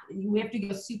 we have to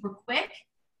go super quick.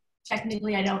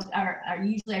 Technically,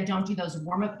 usually I don't do those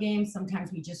warm-up games.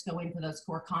 Sometimes we just go in for those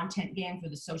core content games or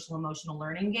the social emotional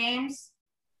learning games.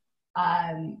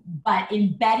 But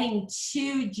embedding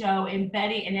too, Joe, and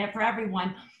for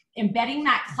everyone, embedding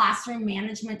that classroom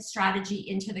management strategy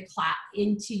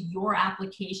into your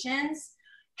applications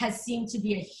has seemed to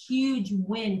be a huge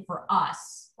win for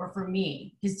us, or for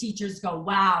me, because teachers go,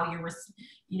 wow,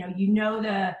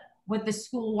 what the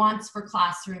school wants for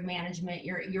classroom management.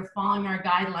 You're following our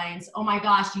guidelines. Oh my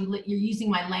gosh, you're using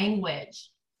my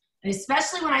language. And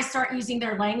especially when I start using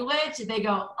their language, they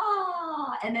go,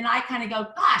 oh, and then I kind of go,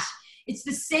 gosh, it's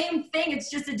the same thing. It's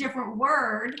just a different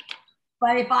word.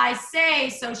 But if I say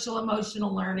social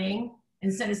emotional learning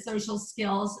instead of social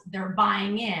skills, they're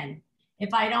buying in.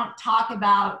 If I don't talk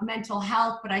about mental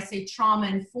health, but I say trauma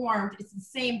informed, it's the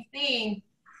same thing,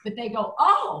 but they go,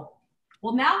 oh,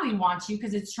 well, now we want you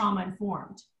because it's trauma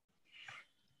informed.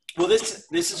 Well, this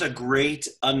is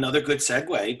another good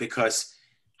segue, because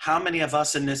how many of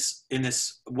us in this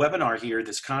webinar here,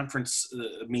 this conference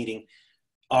meeting,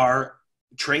 are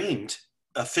trained,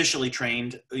 officially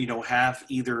trained, have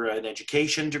either an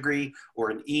education degree or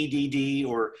an EDD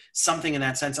or something in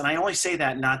that sense. And I only say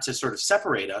that not to sort of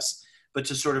separate us, but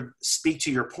to sort of speak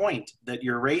to your point that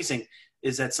you're raising,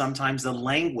 is that sometimes the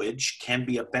language can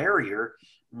be a barrier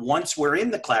once we're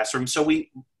in the classroom. So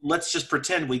let's just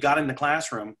pretend we got in the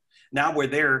classroom, now we're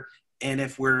there, and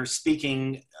if we're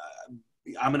speaking,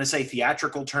 I'm gonna say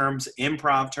theatrical terms,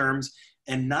 improv terms,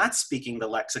 and not speaking the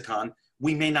lexicon,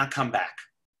 we may not come back.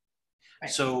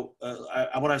 Right. So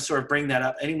I want to sort of bring that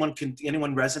up. Anyone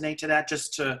resonate to that?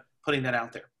 Just putting that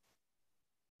out there,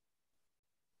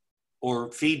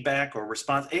 or feedback or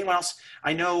response. Anyone else?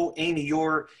 I know, Amy,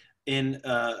 you're in.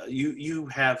 You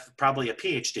have probably a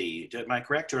PhD. Am I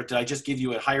correct, or did I just give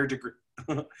you a higher degree?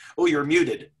 Oh, you're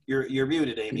muted. You're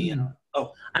muted, Amy.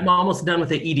 Oh, I'm almost done with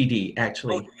the EDD,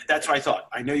 actually. oh, that's what I thought.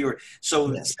 I know you were.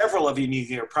 So Yeah. several of you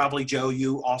here, probably Joe,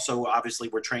 you also obviously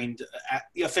were trained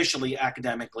officially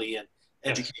academically in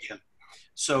education.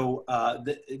 So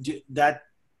that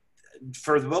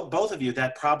for both of you,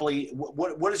 that probably,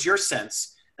 what is your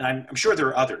sense? And I'm sure there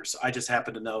are others. I just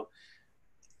happen to know.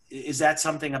 Is that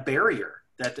something, a barrier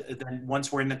that then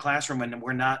once we're in the classroom and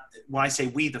we're not, when I say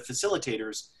we, the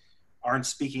facilitators, aren't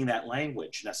speaking that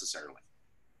language necessarily?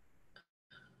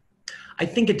 I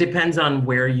think it depends on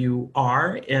where you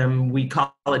are, and we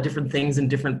call it different things in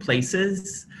different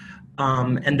places,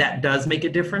 and that does make a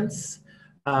difference.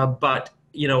 But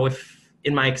you know, if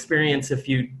in my experience, if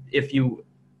you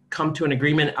come to an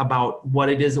agreement about what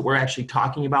it is that we're actually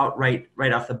talking about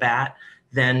right off the bat,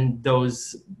 then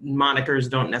those monikers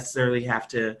don't necessarily have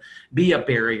to be a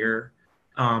barrier,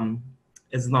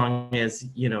 as long as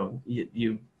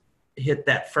you hit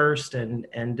that first and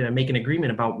make an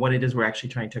agreement about what it is we're actually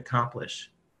trying to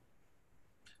accomplish.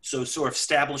 So sort of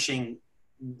establishing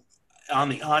on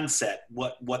the onset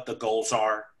what the goals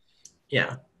are.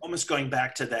 Yeah. Almost going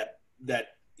back to that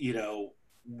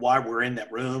why we're in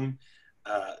that room,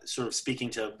 sort of speaking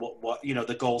to what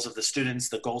the goals of the students,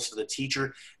 the goals of the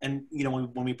teacher. And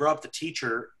when we brought up the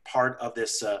teacher part of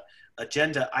this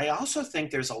agenda, I also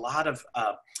think there's a lot of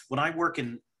when I work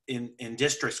in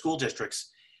school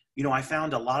districts, I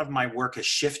found a lot of my work has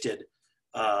shifted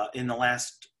in the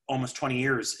last almost 20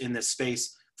 years in this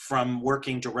space, from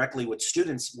working directly with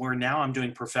students, where now I'm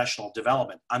doing professional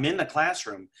development. I'm in the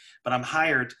classroom, but I'm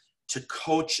hired to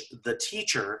coach the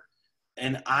teacher,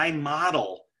 and I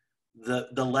model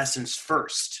the lessons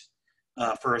first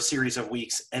for a series of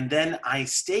weeks. And then I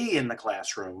stay in the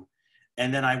classroom,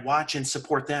 and then I watch and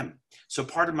support them. So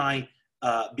part of my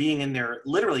being in their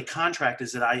literally contract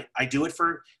is that I do it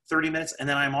for 30 minutes, and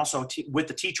then I'm also with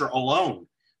the teacher alone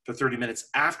for 30 minutes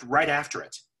right after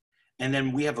it. And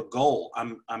then we have a goal.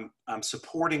 I'm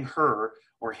supporting her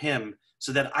or him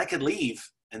so that I could leave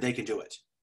and they can do it.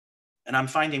 And I'm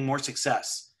finding more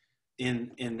success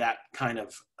in that kind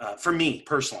of, for me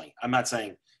personally, I'm not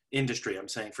saying industry, I'm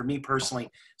saying for me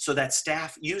personally, so that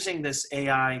staff using this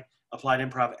AI applied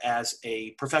improv as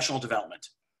a professional development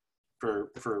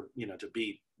for to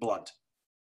be blunt.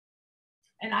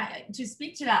 And to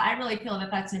speak to that, I really feel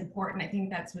that that's important. I think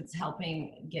that's what's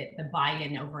helping get the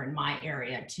buy-in over in my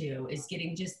area too, is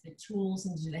getting just the tools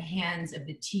into the hands of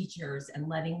the teachers and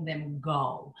letting them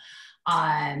go.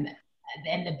 And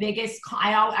the biggest,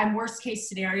 I'm worst case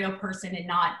scenario person, and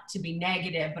not to be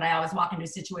negative, but I always walk into a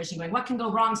situation going, what can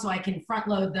go wrong so I can front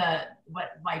load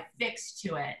my fix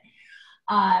to it.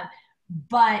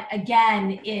 But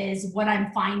again, is what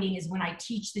I'm finding is when I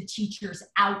teach the teachers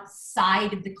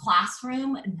outside of the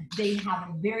classroom, they have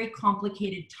a very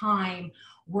complicated time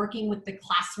working with the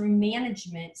classroom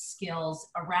management skills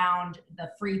around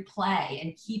the free play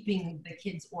and keeping the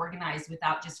kids organized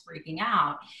without just freaking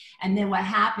out. And then what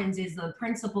happens is the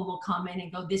principal will come in and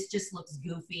go, this just looks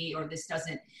goofy, or this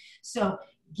doesn't. So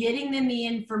getting them the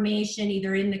information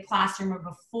either in the classroom or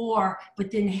before, but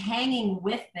then hanging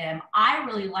with them. I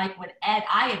really like what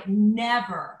I have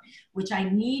never, which I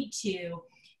need to,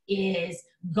 is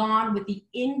gone with the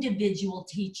individual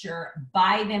teacher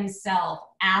by themselves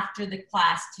after the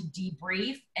class to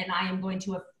debrief. And I am going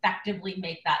to effectively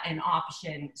make that an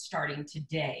option starting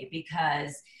today,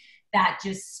 because that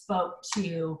just spoke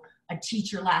to a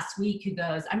teacher last week who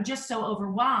goes, I'm just so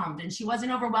overwhelmed. And she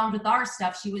wasn't overwhelmed with our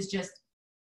stuff. She was just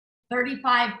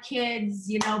 35 kids,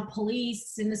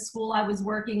 police in the school I was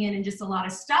working in, and just a lot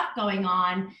of stuff going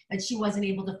on that she wasn't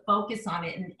able to focus on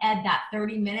it. And Ed, that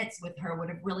 30 minutes with her would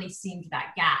have really seamed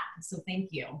that gap. So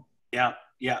thank you. Yeah.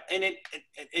 And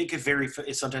it could vary.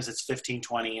 Sometimes it's 15,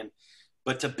 20,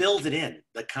 but to build it in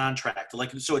the contract,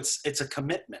 so it's a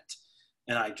commitment.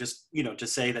 And I just, to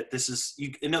say that this is,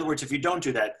 in other words, if you don't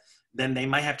do that, then they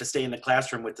might have to stay in the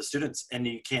classroom with the students, and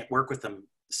you can't work with them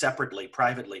separately,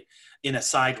 privately, in a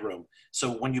side room.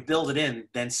 So when you build it in,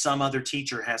 then some other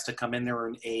teacher has to come in there, or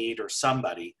an aide or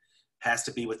somebody has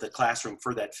to be with the classroom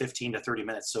for that 15 to 30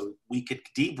 minutes. So we could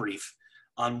debrief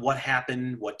on what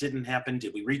happened, what didn't happen,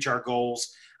 did we reach our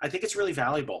goals? I think it's really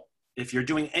valuable if you're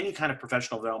doing any kind of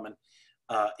professional development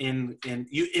in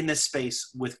this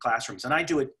space with classrooms. And I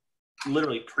do it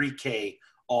literally pre-K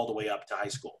all the way up to high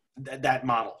school, that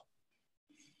model.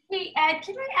 Hey, Ed,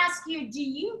 can I ask you, do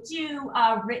you do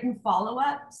written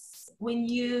follow-ups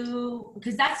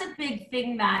because that's a big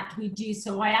thing that we do.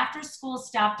 So after school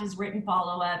staff does written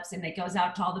follow-ups, and it goes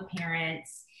out to all the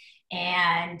parents.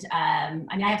 And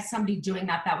I have somebody doing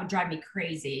that would drive me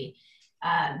crazy.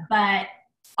 But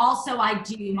also I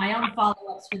do my own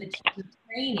follow-ups for the teacher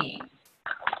training.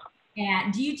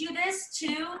 And do you do this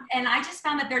too? And I just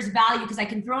found that there's value because I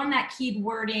can throw in that keyed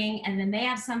wording and then they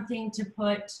have something to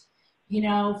put, you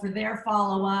know, for their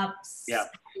follow-ups. Yeah.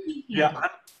 Yeah.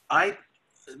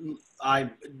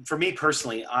 For me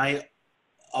personally, I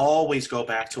always go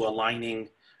back to aligning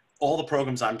all the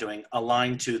programs I'm doing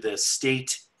align to the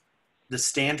state, the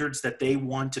standards that they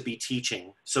want to be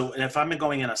teaching. So if I'm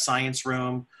going in a science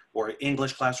room or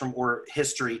English classroom or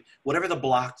history, whatever the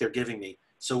block they're giving me,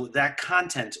 so that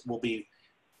content will be,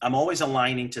 I'm always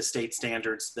aligning to state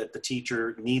standards that the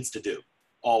teacher needs to do,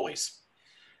 always.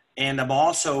 And I'm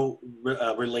also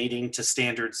relating to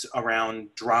standards around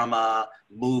drama,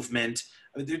 movement.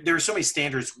 There are so many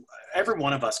standards. Every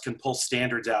one of us can pull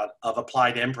standards out of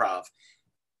applied improv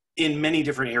in many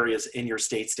different areas in your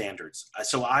state standards.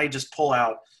 So I just pull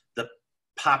out the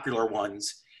popular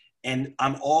ones, and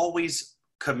I'm always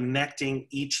connecting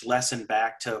each lesson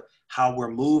back to how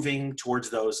we're moving towards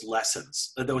those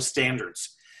lessons, those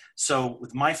standards. So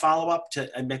with my follow-up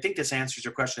and I think this answers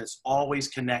your question, it's always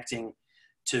connecting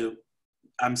to,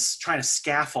 I'm trying to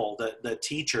scaffold the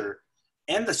teacher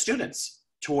and the students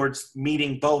towards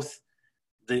meeting both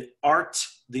the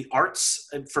arts,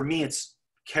 for me it's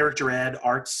character ed,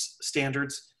 arts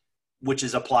standards, which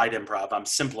is applied improv, I'm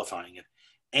simplifying it,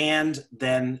 and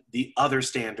then the other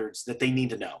standards that they need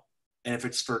to know. And if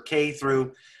it's for K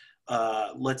through,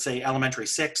 let's say elementary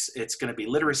 6, it's gonna be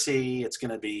literacy, it's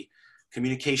gonna be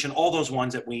communication, all those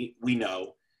ones that we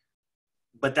know.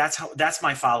 But that's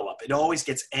my follow-up. It always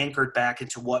gets anchored back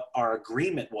into what our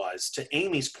agreement was. To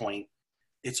Amy's point,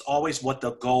 it's always what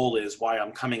the goal is, why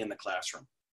I'm coming in the classroom.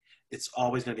 It's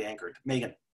always gonna be anchored.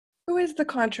 Megan. Who is the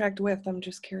contract with? I'm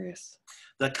just curious.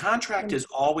 The contract is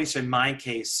always, in my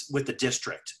case, with the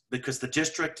district, because the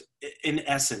district, in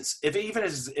essence, if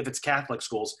it's Catholic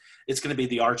schools, it's going to be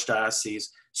the archdiocese.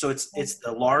 So it's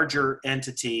the larger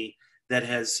entity that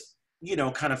has, you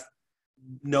know, kind of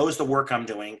knows the work I'm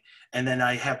doing, and then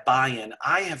I have buy-in.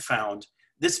 I have found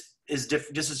this is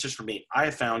different. This is just for me. I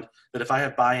have found that if I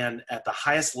have buy-in at the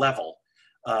highest level,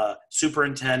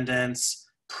 superintendents,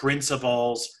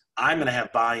 principals, I'm going to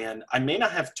have buy-in. I may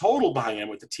not have total buy-in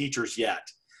with the teachers yet,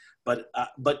 but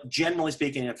generally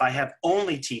speaking, if I have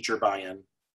only teacher buy-in,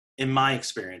 in my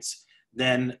experience,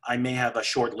 then I may have a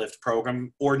short-lived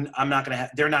program, or I'm not going to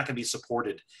have, they're not going to be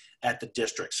supported at the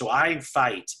district. So I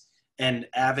fight and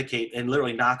advocate and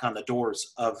literally knock on the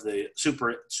doors of the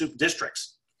super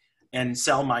districts and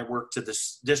sell my work to the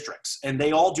districts. And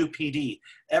they all do PD.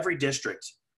 Every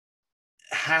district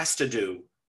has to do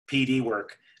PD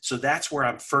work. So that's where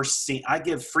I'm first seen. I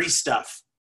give free stuff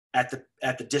at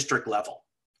the district level,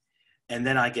 and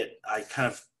then I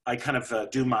kind of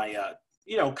do my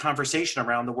conversation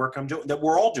around the work I'm doing, that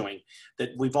we're all doing,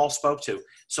 that we've all spoke to.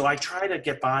 So I try to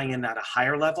get buy-in at a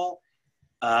higher level,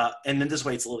 and then this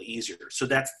way it's a little easier. So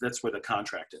that's where the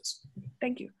contract is.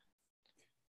 Thank you.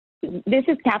 This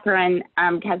is Catherine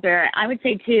Kessler. I would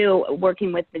say too,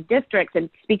 working with the districts and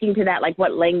speaking to that, like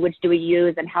what language do we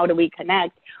use and how do we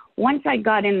connect? Once I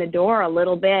got in the door a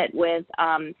little bit with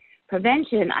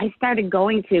prevention, I started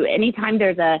going to, anytime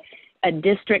there's a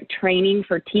district training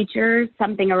for teachers,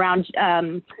 something around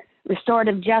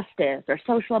restorative justice or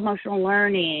social emotional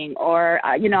learning, or,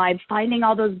 I'm finding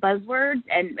all those buzzwords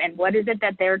and what is it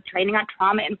that they're training on,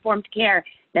 trauma-informed care.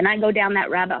 Then I go down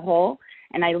that rabbit hole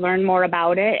and I learn more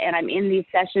about it, and I'm in these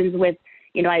sessions with,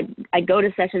 I go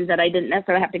to sessions that I didn't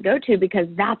necessarily have to go to because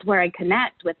that's where I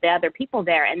connect with the other people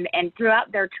there. And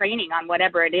throughout their training on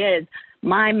whatever it is,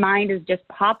 my mind is just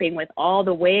popping with all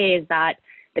the ways that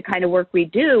the kind of work we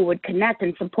do would connect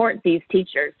and support these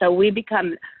teachers. So we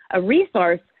become a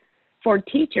resource for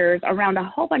teachers around a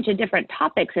whole bunch of different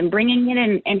topics, and bringing it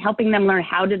in and helping them learn,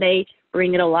 how do they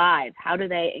bring it alive? How do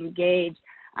they engage?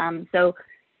 I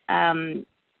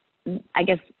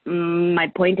guess my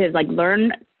point is, like,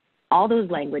 learn all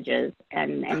those languages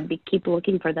and keep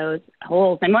looking for those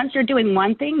holes. And once you're doing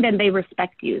one thing, then they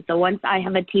respect you. So once I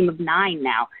have a team of 9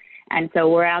 now, and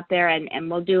so we're out there and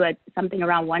we'll do something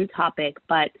around one topic,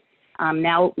 but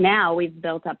now we've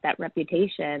built up that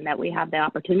reputation that we have the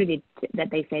opportunity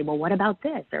that they say, well, what about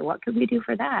this? Or what could we do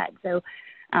for that? So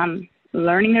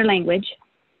learning their language.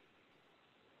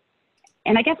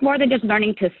 And I guess more than just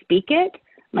learning to speak it,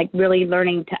 like really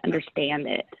learning to understand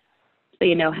it so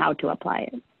you know how to apply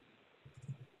it.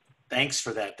 Thanks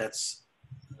for that. That's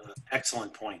an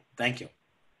excellent point. Thank you.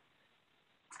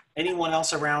 Anyone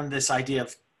else around this idea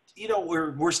of,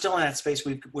 we're still in that space.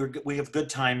 We have good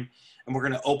time, and we're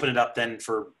going to open it up then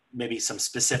for maybe some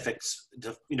specifics.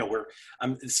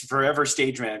 It's forever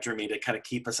stage manager me to kind of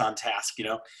keep us on task,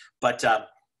 But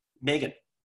Megan.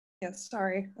 Yes,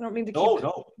 sorry. I don't mean to keep. No,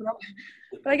 no.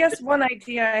 But I guess one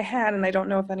idea I had, and I don't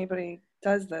know if anybody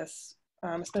does this,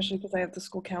 especially because I have the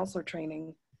school counselor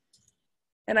training.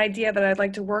 An idea that I'd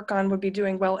like to work on would be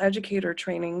doing well educator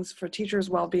trainings for teachers'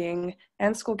 well-being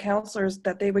and school counselors,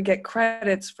 that they would get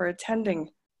credits for attending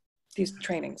these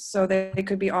trainings. So they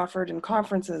could be offered in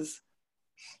conferences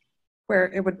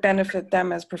where it would benefit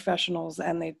them as professionals,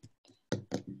 and they, I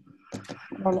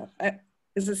don't know,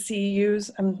 is it CEUs?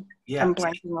 I'm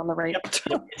blanking on the right.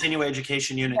 Yep. Continuing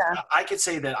education unit. Yeah. I could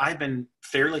say that I've been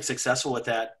fairly successful with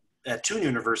that at 2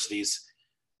 universities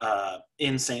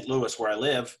in St. Louis, where I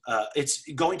live. It's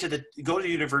go to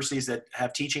universities that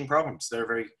have teaching programs.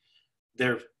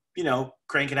 They're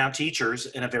cranking out teachers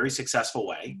in a very successful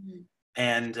way,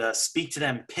 and speak to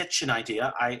them, pitch an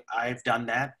idea. I've done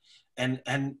that, and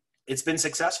it's been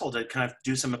successful to kind of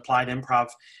do some applied improv.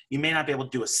 You may not be able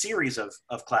to do a series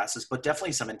of classes, but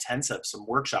definitely some intensive, some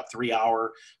workshop,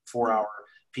 3-hour, 4-hour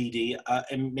PD.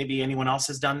 And maybe anyone else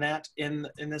has done that in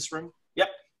this room? Yep,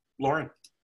 Lauren.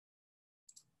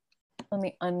 Let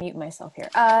me unmute myself here.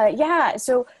 Yeah,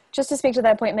 so just to speak to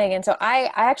that point, Megan, so I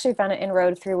actually found an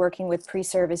inroad through working with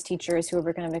pre-service teachers who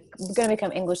were going to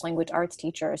become English language arts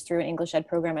teachers through an English ed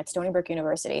program at Stony Brook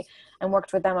University, and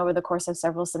worked with them over the course of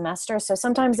several semesters. So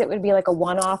sometimes it would be like a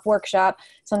one-off workshop,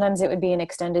 sometimes it would be an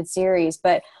extended series,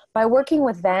 but by working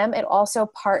with them, it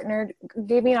also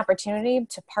gave me an opportunity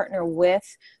to partner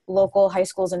with local high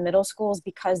schools and middle schools,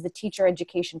 because the teacher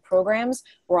education programs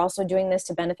were also doing this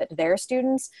to benefit their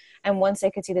students. And once I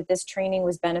could see that this training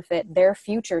was benefit their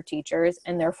future teachers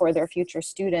and therefore their future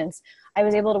students, I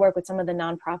was able to work with some of the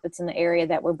nonprofits in the area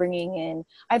that were bringing in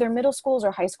either middle schools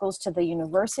or high schools to the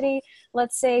university,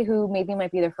 let's say, who maybe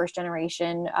might be their first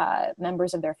generation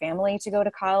members of their family to go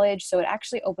to college. So it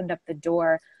actually opened up the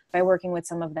door by working with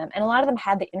some of them. And a lot of them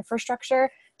had the infrastructure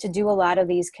to do a lot of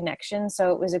these connections.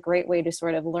 So it was a great way to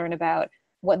sort of learn about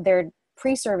what their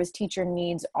pre-service teacher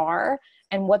needs are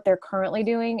and what they're currently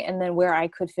doing, and then where I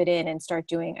could fit in and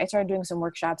I started doing some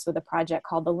workshops with a project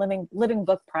called the Living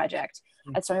Book Project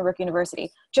at Stony Brook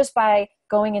University, just by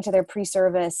going into their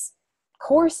pre-service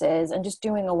courses and just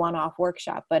doing a one-off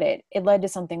workshop, but it led to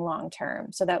something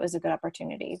long-term. So that was a good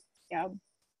opportunity. Yeah.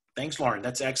 Thanks, Lauren.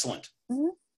 That's excellent.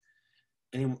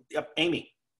 Yep,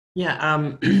 Amy. Yeah,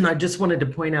 I just wanted to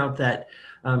point out that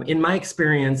in my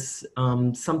experience,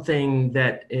 something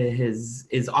that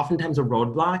is oftentimes a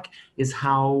roadblock is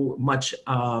how much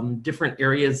different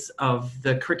areas of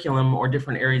the curriculum or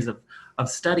different areas of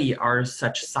study are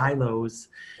such silos,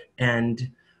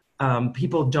 and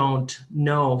people don't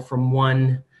know from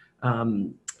one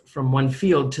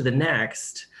field to the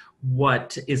next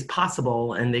what is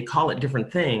possible, and they call it different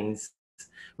things,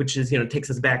 which is,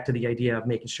 takes us back to the idea of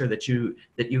making sure that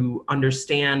you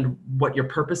understand what your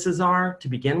purposes are to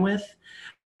begin with.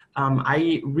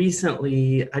 I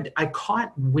recently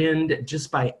caught wind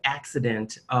just by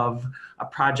accident of a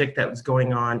project that was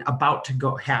about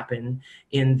to happen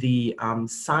in the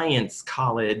science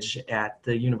college at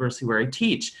the university where I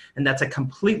teach. And that's a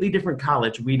completely different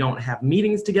college. We don't have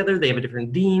meetings together. They have a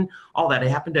different dean, all that. I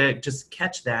happened to just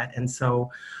catch that. And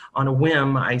so on a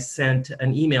whim, I sent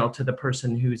an email to the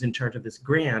person who's in charge of this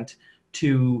grant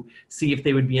to see if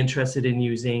they would be interested in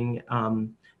using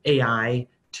AI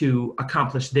to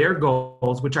accomplish their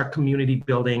goals, which are community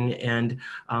building and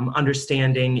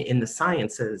understanding in the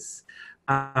sciences.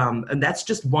 And that's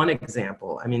just one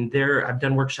example. I mean, I've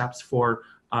done workshops for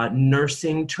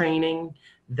nursing training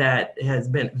that has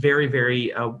been very,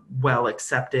 very well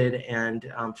accepted,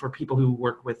 and for people who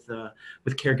work with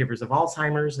caregivers of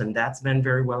Alzheimer's, and that's been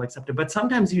very well accepted. But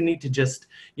sometimes you need to just,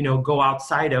 go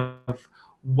outside of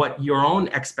what your own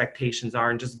expectations are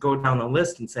and just go down the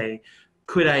list and say,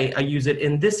 could I use it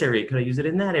in this area? Could I use it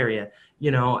in that area?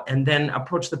 And then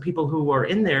approach the people who are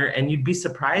in there, and you'd be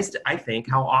surprised, I think,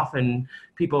 how often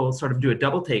people sort of do a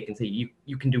double take and say,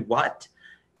 you can do what?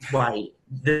 Why,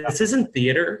 this isn't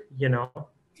theater,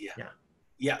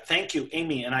 Yeah, thank you,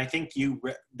 Amy. And I think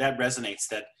that resonates,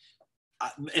 that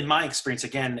in my experience,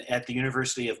 again, at the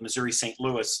University of Missouri, St.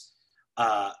 Louis,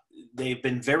 they've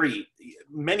been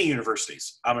many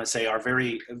universities, I'm going to say,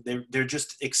 they're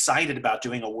just excited about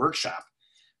doing a workshop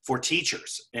for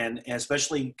teachers, and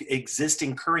especially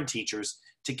existing current teachers,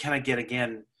 to kind of get,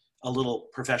 again, a little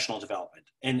professional development.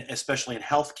 And especially in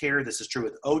healthcare, this is true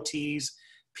with OTs,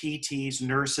 PTs,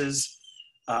 nurses.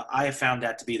 I have found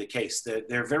that to be the case.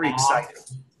 They're very excited,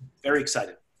 very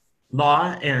excited.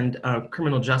 Law and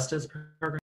criminal justice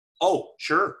program. Oh,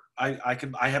 sure. I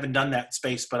haven't done that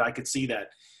space, but I could see that.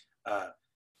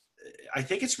 I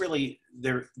think it's really,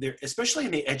 they're especially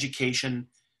in the education,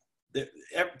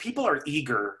 people are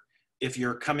eager if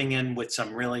you're coming in with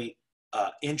some really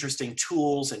interesting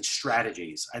tools and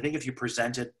strategies. I think if you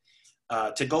present it,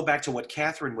 to go back to what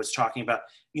Catherine was talking about,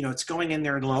 you know, it's going in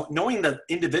there and knowing the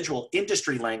individual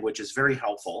industry language is very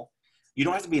helpful. You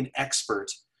don't have to be an expert,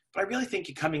 but I really think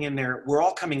you're coming in there, we're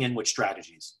all coming in with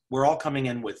strategies. We're all coming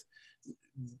in with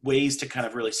ways to kind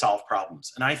of really solve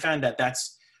problems. And I find that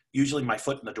that's usually my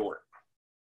foot in the door.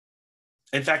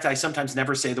 In fact, I sometimes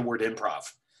never say the word improv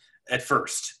at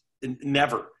first,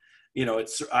 never. You know,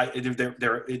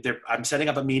 I'm setting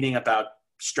up a meeting about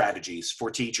strategies for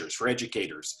teachers, for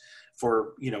educators,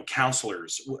 for, you know,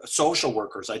 counselors, social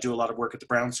workers. I do a lot of work at the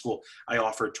Brown School. I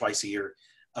offer twice a year,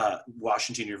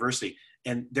 Washington University,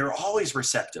 and they're always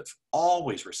receptive,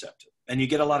 always receptive. And you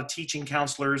get a lot of teaching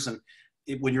counselors, and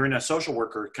when you're in a social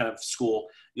worker kind of school,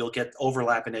 you'll get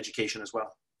overlap in education as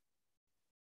well.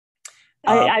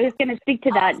 I was going to speak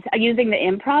to that using the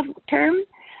improv term.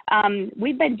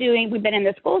 We've been in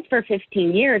the schools for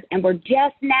 15 years, and we're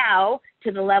just now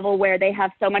to the level where they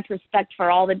have so much respect for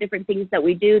all the different things that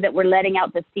we do that we're letting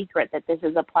out the secret that this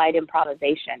is applied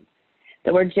improvisation.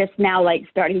 So we're just now like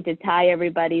starting to tie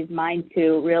everybody's mind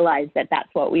to realize that that's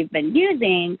what we've been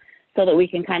using so that we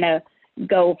can kind of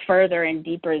go further and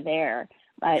deeper there.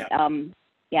 But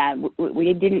yeah,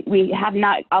 we have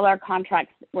not, all our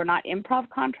contracts were not improv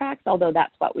contracts, although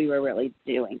that's what we were really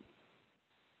doing.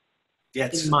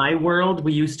 In my world,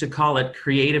 we used to call it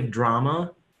creative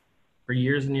drama for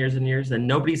years and years and years, and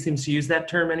nobody seems to use that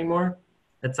term anymore.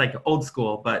 It's like old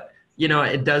school, but you know,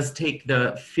 it does take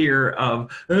the fear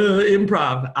of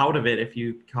improv out of it if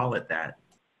you call it that.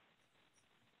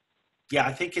 Yeah,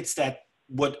 I think it's that,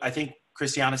 what I think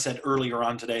Christiana said earlier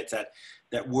on today, it's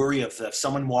that worry of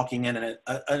someone walking in, and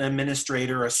an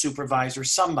administrator, a supervisor,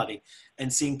 somebody,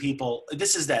 and seeing people,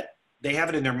 this is that, they have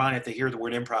it in their mind if they hear the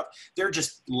word improv, they're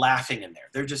just laughing in there.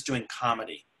 They're just doing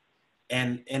comedy.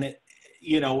 And it,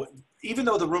 you know, even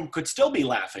though the room could still be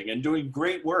laughing and doing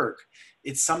great work,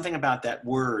 it's something about that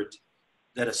word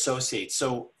that associates.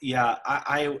 So yeah,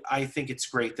 I think it's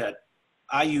great that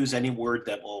I use any word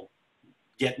that will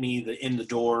get me in the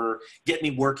door, get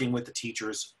me working with the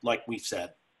teachers, like we've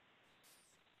said.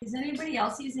 Is anybody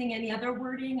else using any other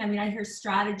wording? I mean, I hear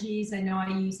strategies. I know I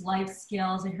use life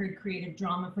skills. I heard creative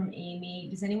drama from Amy.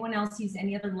 Does anyone else use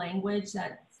any other language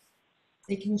that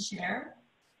they can share?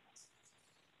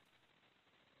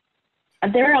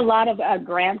 There are a lot of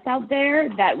grants out there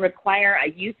that require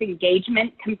a youth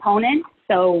engagement component.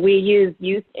 So we use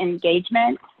youth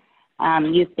engagement,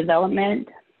 youth development.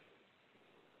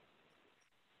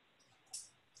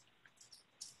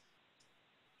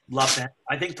 Love that.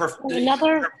 I think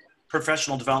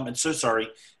professional development. So sorry,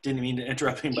 didn't mean to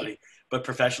interrupt anybody, but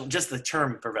professional, just the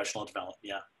term professional development.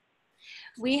 Yeah.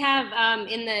 We have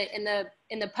in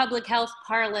the public health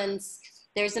parlance,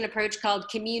 there's an approach called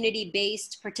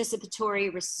community-based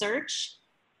participatory research.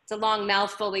 It's a long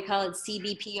mouthful. We call it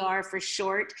CBPR for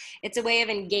short. It's a way of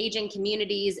engaging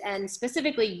communities and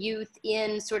specifically youth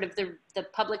in sort of the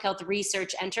public health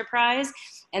research enterprise.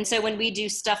 And so when we do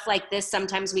stuff like this,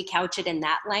 sometimes we couch it in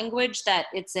that language, that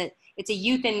it's a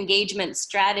youth engagement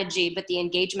strategy, but the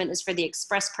engagement is for the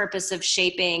express purpose of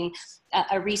shaping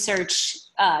a research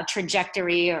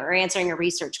trajectory or answering a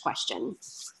research question.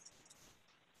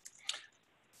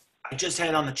 I just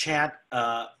had on the chat,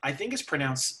 I think it's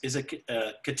pronounced, is it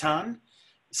Katan?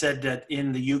 Said that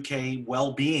in the UK,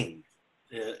 well-being,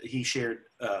 they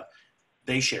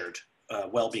shared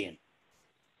well-being.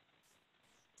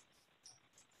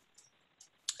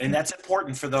 And that's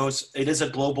important for those, it is a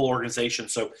global organization,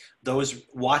 so those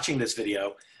watching this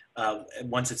video,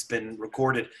 once it's been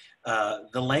recorded,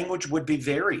 the language would be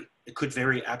it could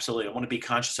vary, absolutely. I want to be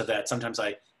conscious of that. Sometimes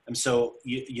I'm so,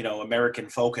 you know, American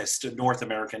focused, North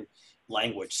American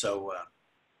language, so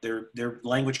their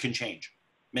language can change.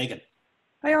 Megan.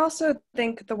 I also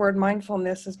think the word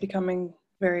mindfulness is becoming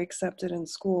very accepted in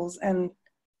schools, and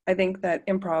I think that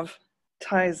improv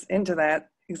ties into that.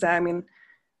 I mean,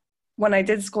 when I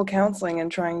did school counseling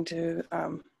and trying to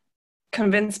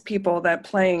convince people that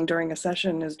playing during a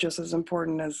session is just as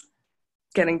important as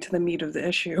getting to the meat of the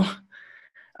issue.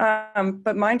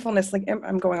 But mindfulness, like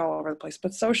I'm going all over the place,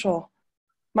 but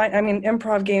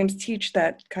improv games teach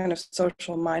that kind of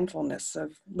social mindfulness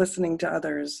of listening to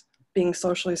others, being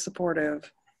socially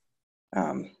supportive.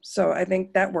 So I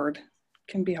think that word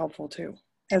can be helpful too,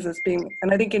 as it's being,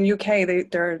 and I think in UK,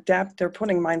 they're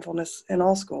putting mindfulness in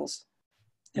all schools,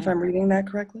 if I'm reading that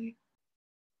correctly.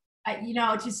 You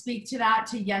know, to speak to that,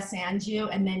 to yes and you,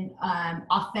 and then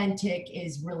authentic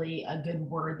is really a good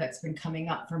word that's been coming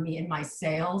up for me in my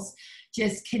sales.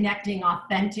 Just connecting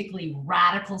authentically,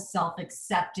 radical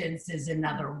self-acceptance is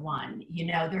another one. You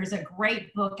know, there's a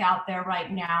great book out there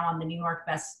right now on the New York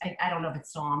I don't know if it's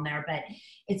still on there, but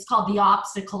it's called The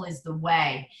Obstacle is the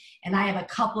Way. And I have a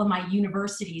couple of my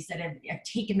universities that have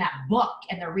taken that book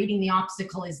and they're reading The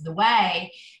Obstacle is the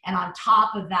Way. And on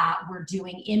top of that, we're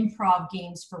doing improv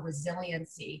games for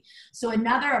resiliency. So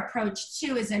another approach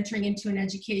too is entering into an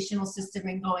educational system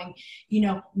and going, you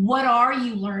know, what are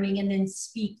you learning? And then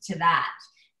speak to that.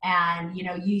 And, you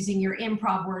know, using your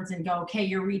improv words and go, okay,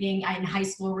 you're reading in high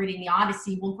school, reading the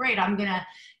Odyssey. Well, great. I'm going to,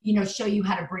 you know, show you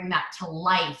how to bring that to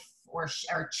life or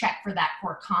check for that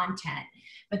core content.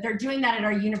 But they're doing that at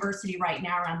our university right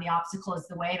now around The Obstacle is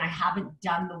the Way. And I haven't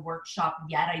done the workshop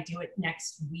yet. I do it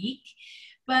next week.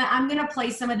 But I'm going to play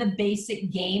some of the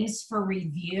basic games for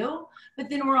review. But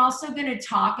then we're also going to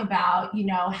talk about, you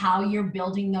know, how you're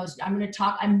building those.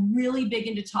 I'm really big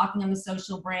into talking on the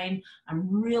social brain. I'm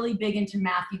really big into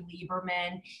Matthew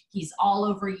Lieberman. He's all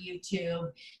over YouTube.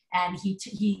 And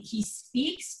he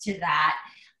speaks to that.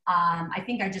 I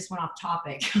think I just went off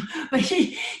topic, but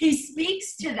he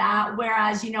speaks to that.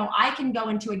 Whereas, you know, I can go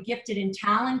into a gifted and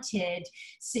talented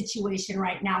situation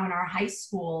right now in our high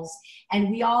schools. And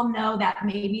we all know that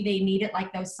maybe they need it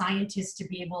like those scientists to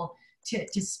be able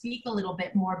to speak a little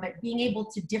bit more, but being able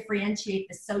to differentiate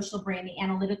the social brain, the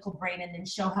analytical brain, and then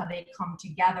show how they come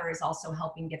together is also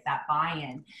helping get that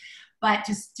buy-in. But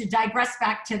to digress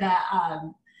back to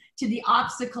the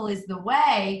Obstacle is the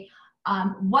Way,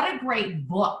 what a great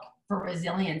book for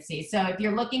resiliency. So if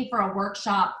you're looking for a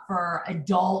workshop for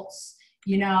adults,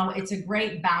 you know, it's a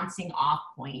great bouncing off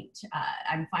point.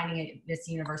 I'm finding this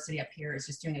university up here is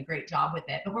just doing a great job with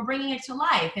it, but we're bringing it to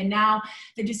life. And now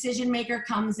the decision maker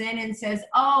comes in and says,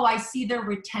 oh, I see their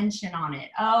retention on it.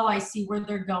 Oh, I see where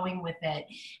they're going with it.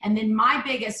 And then my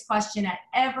biggest question at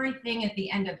everything, at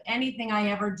the end of anything I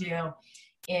ever do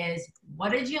is,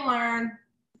 what did you learn?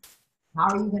 How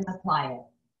are you going to apply it?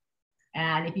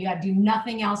 And if you do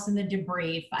nothing else in the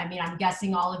debrief, I mean, I'm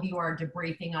guessing all of you are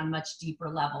debriefing on much deeper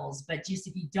levels, but just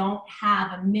if you don't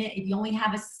have if you only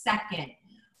have a second,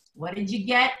 what did you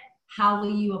get? How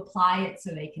will you apply it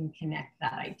so they can connect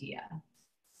that idea?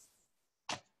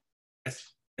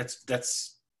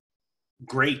 That's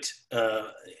great.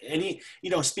 You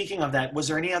know, speaking of that, was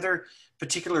there any other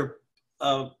particular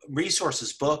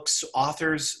resources, books,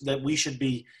 authors that we should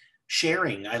be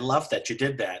sharing? I love that you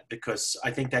did that, because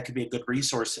I think that could be a good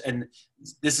resource, and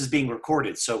this is being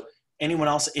recorded. So anyone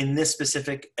else in this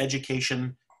specific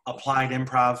education, applied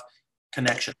improv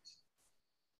connection?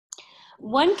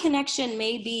 One connection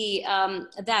may be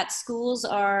that schools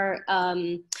are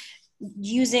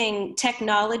using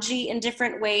technology in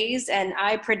different ways, and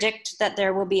I predict that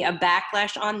there will be a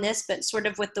backlash on this, but sort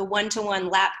of with the one-to-one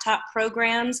laptop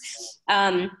programs,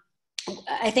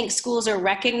 I think schools are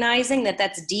recognizing that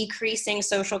that's decreasing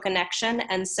social connection.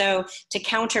 And so to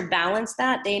counterbalance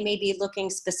that, they may be looking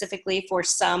specifically for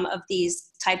some of these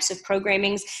types of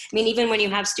programmings. I mean, even when you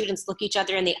have students look each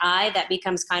other in the eye, that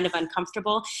becomes kind of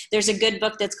uncomfortable. There's a good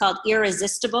book that's called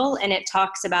Irresistible, and it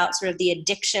talks about sort of the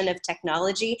addiction of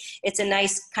technology. It's a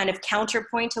nice kind of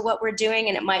counterpoint to what we're doing,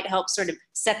 and it might help sort of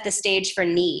set the stage for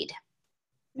need.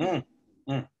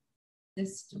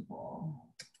 Irresistible.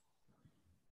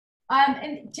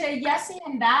 And to yes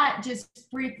and that,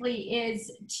 just briefly, is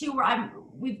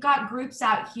we've got groups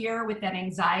out here with that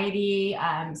anxiety,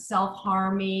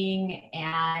 self-harming,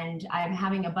 and I'm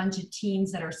having a bunch of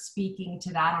teams that are speaking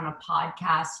to that on a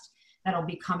podcast that'll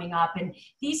be coming up. And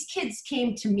these kids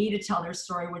came to me to tell their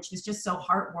story, which was just so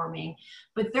heartwarming.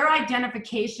 But their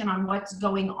identification on what's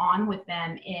going on with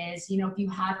them is, you know, if you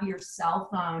have your cell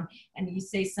phone and you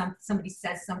say somebody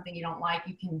says something you don't like,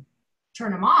 you can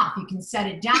turn them off. You can set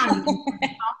it down. You can turn the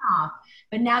phone off.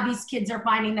 But now these kids are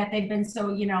finding that they've been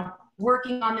so, you know,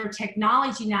 working on their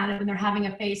technology now that when they're having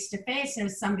a face-to-face, and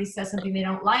if somebody says something they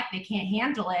don't like, they can't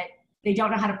handle it. They don't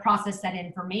know how to process that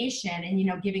information. And, you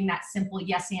know, giving that simple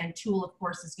yes and tool, of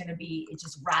course, is going to be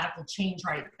just radical change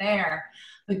right there.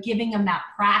 But giving them that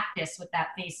practice with that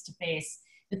face-to-face.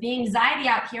 But the anxiety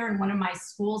out here in one of my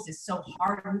schools is so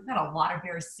hard. We've got a lot of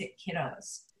very sick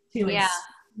kiddos too. Yeah.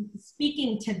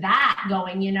 Speaking to that,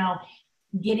 going, you know,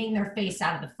 getting their face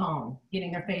out of the phone,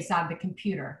 getting their face out of the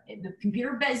computer. The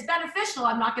computer is beneficial.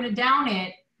 I'm not going to down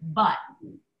it, but.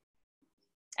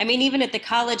 I mean, even at the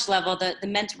college level, the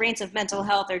rates of mental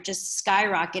health are just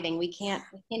skyrocketing. We can't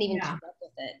even keep up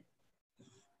with it.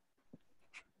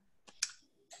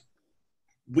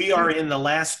 We are in the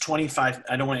last 25,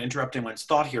 I don't want to interrupt anyone's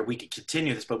thought here. We could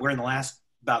continue this, but we're in the last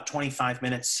about 25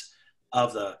 minutes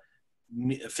of the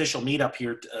official meetup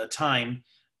here time,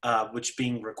 which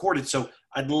being recorded. So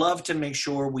I'd love to make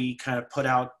sure we kind of put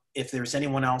out, if there's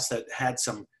anyone else that had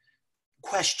some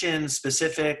questions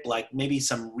specific, like maybe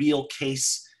some real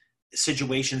case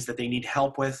situations that they need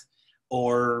help with,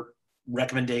 or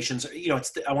recommendations. You know,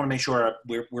 I want to make sure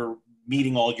we're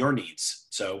meeting all your needs.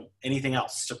 So anything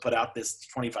else to put out this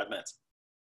 25 minutes?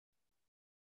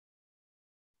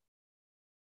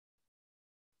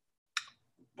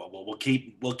 Well,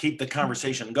 we'll keep the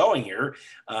conversation going here.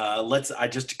 I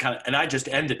just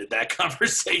ended that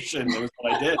conversation. That was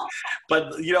what I did.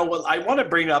 But you know what, I want to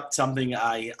bring up something.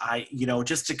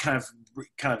 Just to kind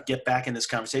of get back in this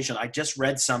conversation. I just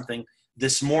read something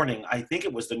this morning. I think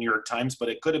it was the New York Times, but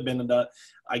it could have been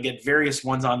I get various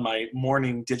ones on my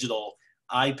morning digital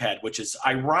iPad, which is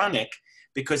ironic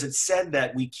because it said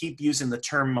that we keep using the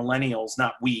term millennials,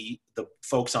 not we, the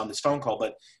folks on this phone call,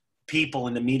 but people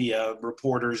in the media,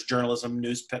 reporters, journalism,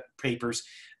 newspapers,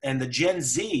 and the Gen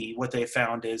Z, what they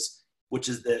found is, which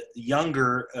is the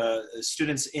younger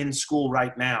students in school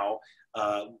right now,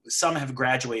 some have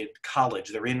graduated college,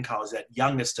 they're in college, that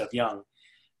youngest of young,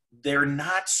 they're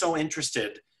not so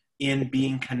interested in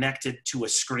being connected to a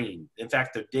screen. In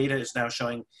fact, the data is now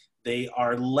showing they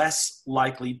are less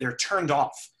likely, they're turned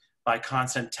off by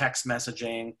constant text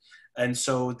messaging. And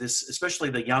so this, especially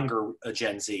the younger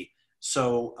Gen Z,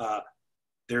 so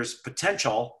there's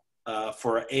potential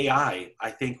for AI,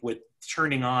 I think, with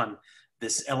turning on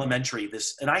this elementary,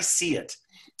 and I see it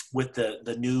with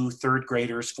the new third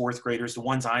graders, fourth graders, the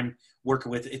ones I'm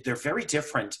working with. They're very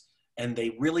different, and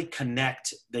they really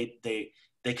connect. They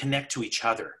connect to each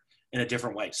other in a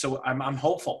different way. So I'm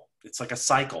hopeful. It's like a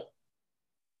cycle.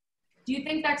 Do you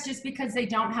think that's just because they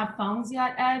don't have phones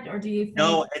yet, Ed, or do you think?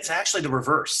 No, it's actually the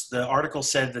reverse. The article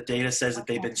said, the data says that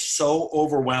they've been so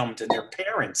overwhelmed, and their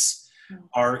parents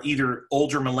are either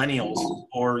older millennials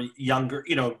or younger,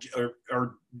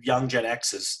 or young Gen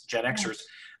Xers,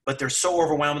 but they're so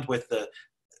overwhelmed with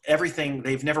everything.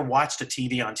 They've never watched a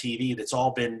TV on TV. That's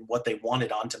all been what they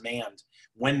wanted on demand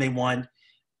when they want.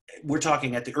 We're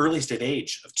talking at the earliest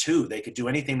age of 2, they could do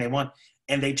anything they want.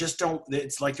 And they just don't,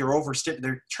 it's like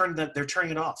they're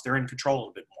turning it off. They're in control a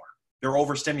little bit more. They're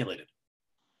overstimulated.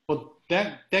 Well,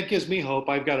 that gives me hope.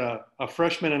 I've got a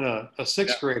freshman and a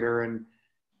sixth grader, and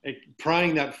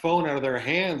prying that phone out of their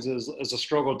hands is a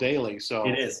struggle daily. So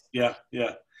it is. Yeah.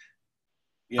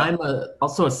 I'm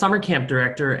also a summer camp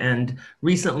director, and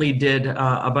recently did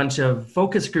a bunch of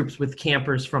focus groups with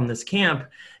campers from this camp.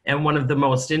 And one of the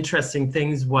most interesting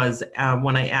things was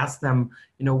when I asked them,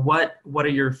 what are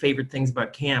your favorite things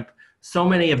about camp? So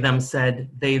many of them said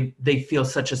they feel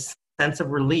such a sense of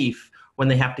relief when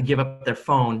they have to give up their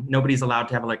phone. Nobody's allowed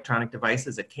to have electronic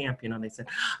devices at camp. They said,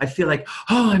 I feel like,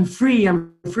 I'm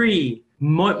free.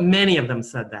 Many of them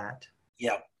said that.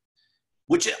 Yeah.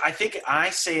 Which I think I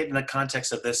say it in the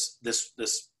context of this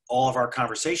all of our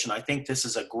conversation. I think this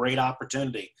is a great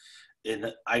opportunity,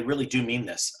 and I really do mean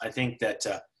this. I think that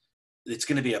it's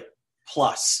going to be a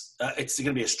plus. It's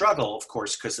going to be a struggle, of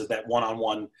course, because of that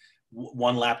one-on-one,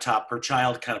 one laptop per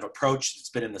child kind of approach that's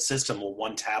been in the system, or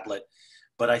one tablet.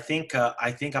 But I think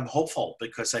I'm hopeful,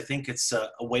 because I think it's a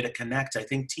way to connect. I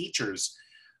think teachers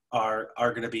are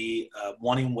going to be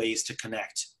wanting ways to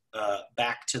connect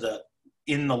back to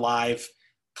in the live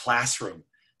classroom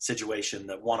situation,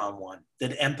 that one-on-one,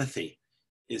 that empathy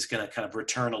is going to kind of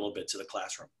return a little bit to the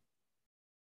classroom.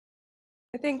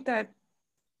 I think that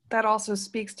also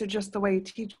speaks to just the way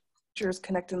teachers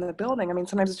connect in the building. I mean,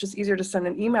 sometimes it's just easier to send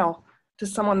an email to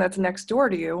someone that's next door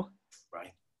to you,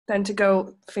 right, than to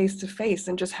go face to face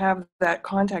and just have that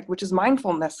contact, which is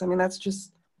mindfulness. I mean, that's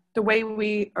just the way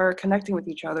we are connecting with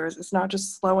each other. It's not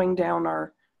just slowing down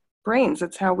our brains.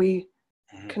 It's how we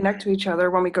connect to each other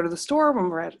when we go to the store, when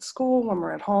we're at school, when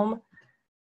we're at home,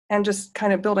 and just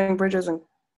kind of building bridges and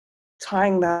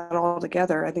tying that all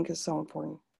together, I think, is so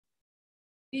important.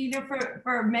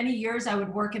 For many years, I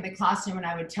would work in the classroom, and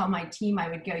I would tell my team, I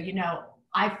would go,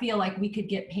 I feel like we could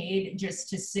get paid just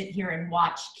to sit here and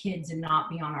watch kids and not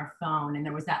be on our phone. And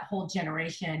there was that whole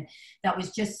generation that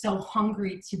was just so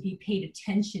hungry to be paid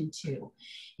attention to.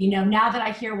 Now that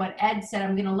I hear what Ed said,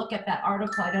 I'm going to look at that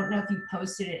article. I don't know if you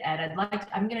posted it, Ed.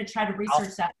 I'm going to try to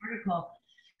research that article,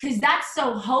 because that's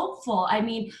so hopeful. I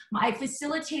mean, I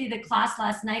facilitated a class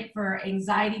last night for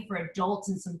anxiety for adults,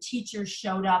 and some teachers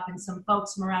showed up and some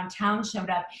folks from around town showed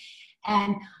up.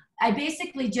 And I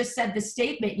basically just said the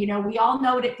statement, we all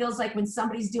know what it feels like when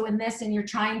somebody's doing this and you're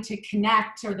trying to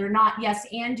connect, or they're not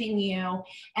yes-anding you,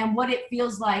 and what it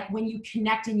feels like when you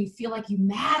connect and you feel like you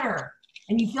matter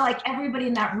and you feel like everybody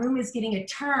in that room is getting a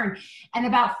turn. And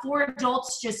about 4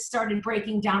 adults just started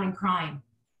breaking down and crying.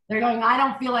 They're going, I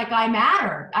don't feel like I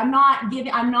matter. I'm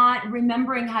not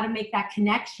remembering how to make that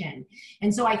connection.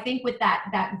 And so I think with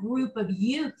that group of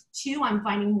youth too, I'm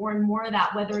finding more and more of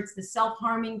that, whether it's the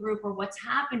self-harming group or what's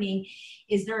happening,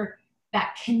 is there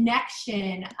that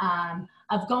connection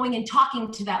of going and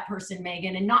talking to that person,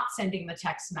 Megan, and not sending the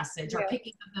text message or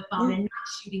picking up the phone and not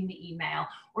shooting the email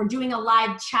or doing a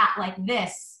live chat like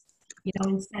this, you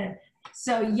know, instead of.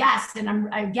 So yes, and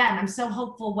I'm so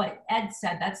hopeful what Ed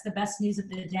said. That's the best news of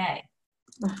the day.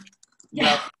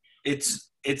 Yeah, it's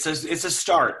a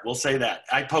start. We'll say that.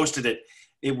 I posted it.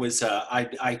 It was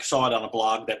I saw it on a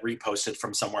blog that reposted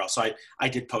from somewhere else. So I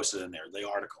did post it in there, the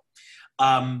article.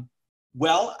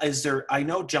 Well, I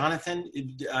know Jonathan,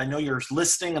 I know you're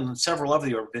listening, and several of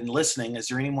you have been listening. Is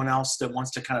there anyone else that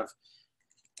wants to kind of,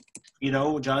 you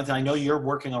know, Jonathan, I know you're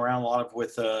working around a lot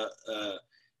with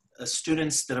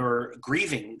students that are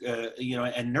grieving, you know,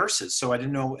 and nurses. So I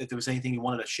didn't know if there was anything you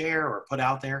wanted to share or put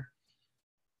out there.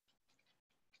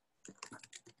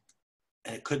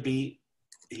 And it could be,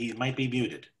 he might be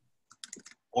muted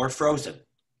or frozen.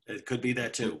 It could be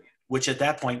that too, which at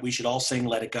that point we should all sing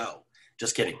Let It Go.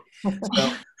 Just kidding.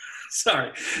 So,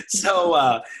 sorry.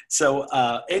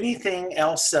 So anything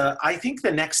else? I think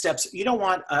the next steps, you know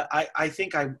what? I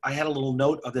think I had a little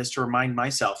note of this to remind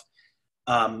myself.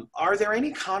 Are there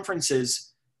any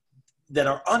conferences that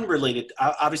are unrelated?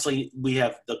 Obviously, we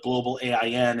have the global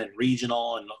AIN and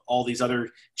regional and all these other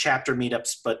chapter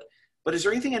meetups, but is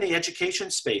there anything in the education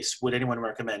space would anyone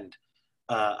recommend?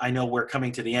 I know we're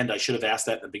coming to the end. I should have asked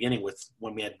that in the beginning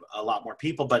when we had a lot more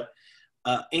people, but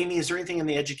Amy, is there anything in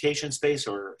the education space,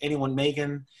 or anyone,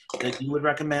 Megan, that you would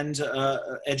recommend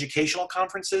educational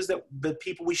conferences that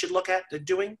people we should look at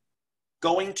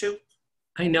going to?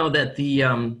 I know that the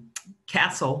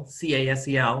CASEL,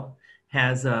 C-A-S-E-L,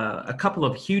 has a couple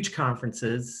of huge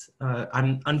conferences.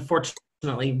 I'm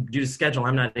unfortunately, due to schedule,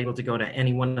 I'm not able to go to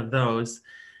any one of those.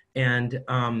 And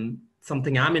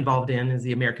something I'm involved in is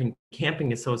the American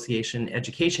Camping Association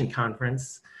Education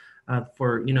Conference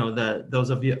for, you know, those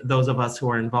of us who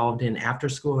are involved in after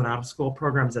school and out of school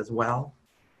programs as well.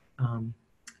 And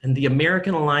the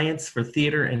American Alliance for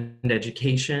Theater and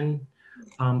Education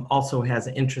also has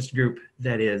an interest group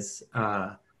that is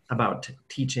about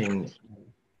teaching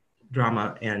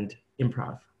drama and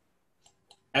improv.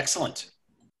 Excellent.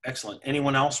 Excellent.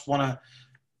 Anyone else want to,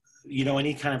 you know,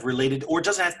 any kind of related, or it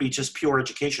doesn't have to be just pure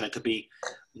education. It could be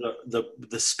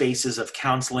the spaces of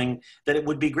counseling, that it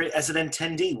would be great as an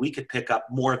attendee. We could pick up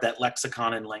more of that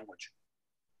lexicon and language.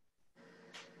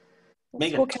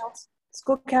 Megan.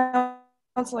 School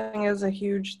counseling is a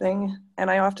huge thing, and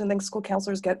I often think school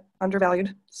counselors get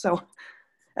undervalued. So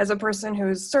as a person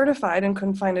who's certified and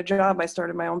couldn't find a job, I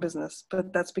started my own business,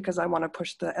 but that's because I want to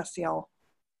push the SEL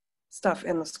stuff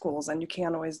in the schools, and you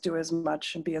can't always do as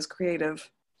much and be as creative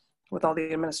with all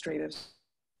the administrative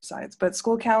sides. But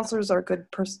school counselors are good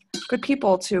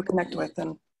people to connect with,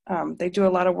 and they do a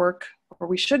lot of work, or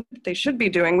we should be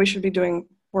doing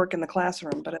work in the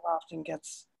classroom, but it often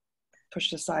gets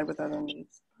pushed aside with other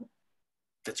needs.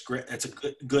 That's great. That's a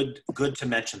good to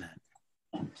mention that.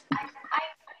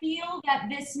 I feel that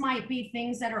this might be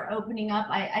things that are opening up.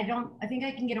 I think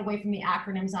I can get away from the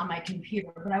acronyms on my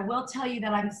computer, but I will tell you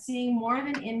that I'm seeing more of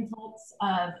an influx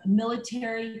of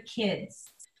military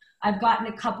kids. I've gotten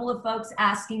a couple of folks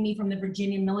asking me from the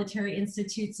Virginia Military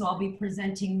Institute, so I'll be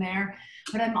presenting there.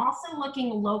 But I'm also looking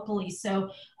locally.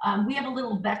 So we have a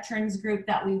little veterans group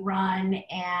that we run,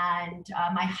 and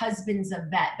my husband's a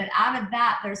vet. But out of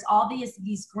that, there's all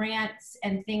these grants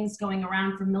and things going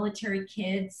around for military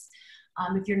kids.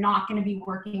 If you're not going to be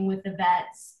working with the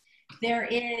vets, there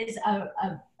is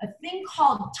a thing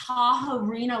called Tahoe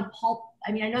Reno Pulp.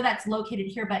 I mean, I know that's located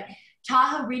here, but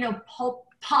Tahoe Reno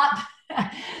Pop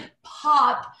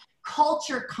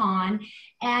Culture Con,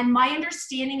 and my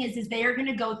understanding is they are going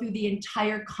to go through the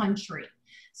entire country.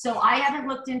 So I haven't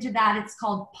looked into that. It's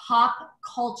called Pop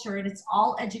Culture, and it's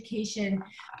all education.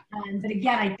 But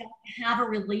again, I don't have a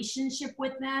relationship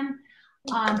with them.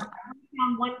 I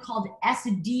found one called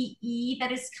SDE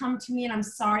that has come to me, and I'm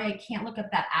sorry I can't look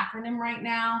up that acronym right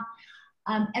now.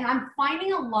 And I'm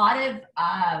finding a lot of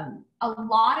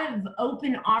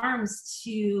open arms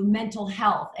to mental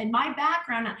health. And my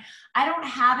background, I don't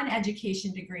have an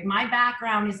education degree. My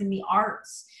background is in the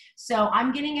arts. So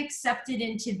I'm getting accepted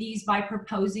into these by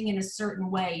proposing in a certain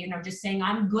way, you know, just saying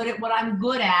I'm good at what I'm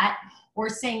good at, or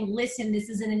saying, listen, this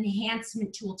is an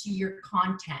enhancement tool to your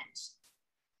content.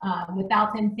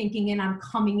 Without them thinking, and I'm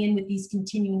coming in with these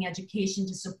continuing education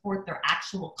to support their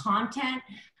actual content.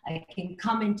 I can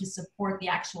come in to support the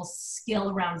actual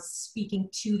skill around speaking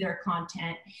to their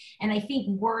content. And I think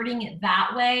wording it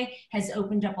that way has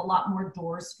opened up a lot more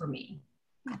doors for me.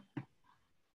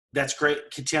 That's great.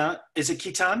 Kitan, is it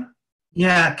Kitan?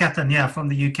 Yeah, Ketan, yeah, from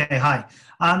the UK. Hi.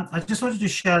 I just wanted to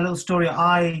share a little story.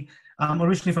 I'm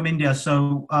originally from India.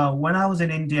 So when I was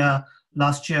in India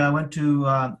last year, I went to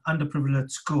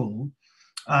underprivileged school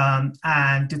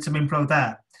and did some improv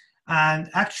there. And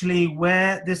actually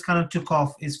where this kind of took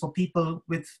off is for people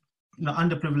with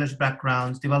underprivileged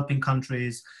backgrounds, developing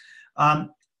countries.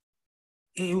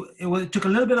 It took a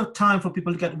little bit of time for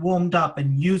people to get warmed up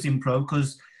and use improv,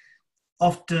 because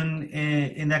often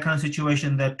in that kind of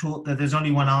situation, they're taught that there's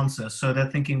only one answer. So they're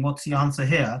thinking, what's the answer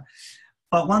here?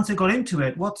 But once they got into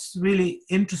it, what's really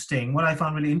interesting, what I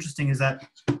found really interesting is that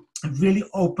it really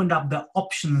opened up the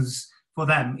options for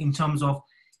them in terms of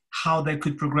how they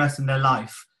could progress in their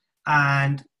life.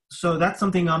 And so that's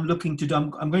something I'm looking to do.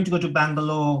 I'm going to go to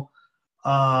Bangalore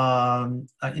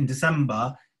in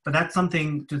December, but that's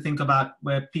something to think about,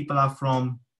 where people are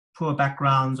from poor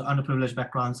backgrounds, underprivileged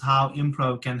backgrounds, how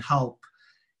improv can help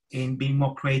in being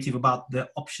more creative about the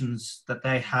options that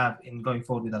they have in going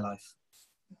forward with their life.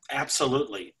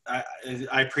 Absolutely.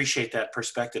 I appreciate that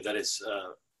perspective. That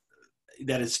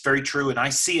is very true. And I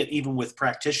see it even with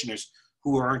practitioners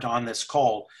who aren't on this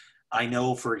call. I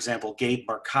know, for example, Gabe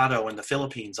Mercado in the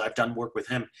Philippines, I've done work with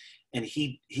him, and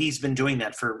he's been doing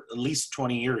that for at least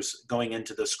 20 years, going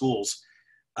into the schools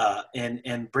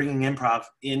and bringing improv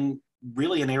in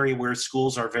really an area where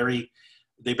schools are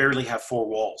they barely have four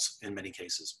walls in many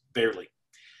cases, barely.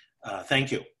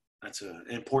 Thank you. That's an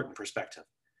important perspective.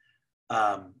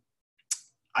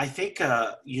 I think,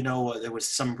 there was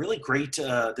some really great,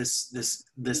 this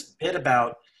bit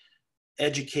about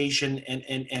education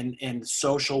and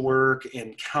social work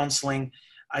and counseling.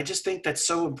 I just think that's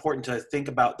so important to think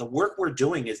about. The work we're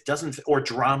doing or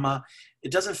drama,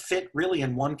 it doesn't fit really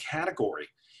in one category.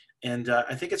 And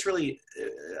I think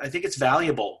it's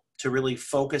valuable to really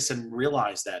focus and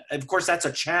realize that. And of course, that's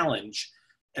a challenge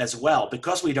as well,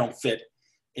 because we don't fit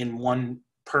in one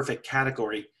perfect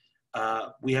category.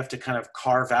 We have to kind of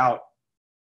carve out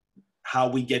how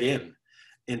we get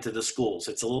into the schools.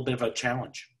 It's a little bit of a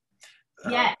challenge.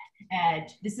 Yeah,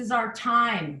 Ed, this is our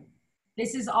time.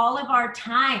 This is all of our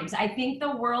times. I think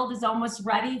the world is almost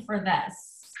ready for this.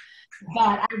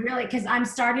 But I really, because I'm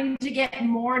starting to get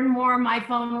more and more my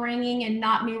phone ringing and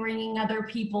not me ringing other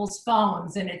people's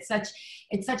phones. And it's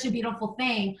such a beautiful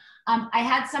thing. I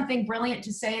had something brilliant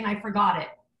to say and I forgot it.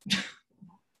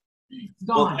 It's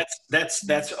gone. Well,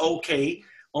 that's okay.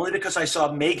 Only because I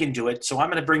saw Megan do it, so I'm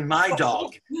going to bring my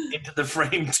dog into the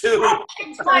frame too.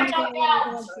 My dog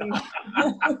out.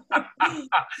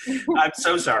 I'm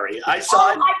so sorry. I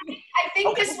saw it. I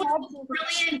think this was the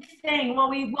brilliant thing. Well,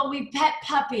 we pet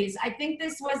puppies. I think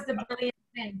this was the brilliant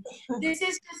thing. This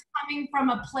is just coming from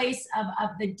a place of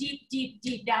the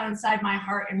deep down inside my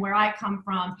heart and where I come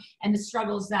from and the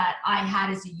struggles that I had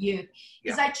as a youth.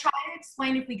 Because I try to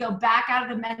explain, if we go back out of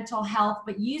the mental health,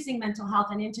 but using mental health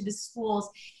and into the schools,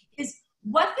 is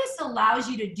what this allows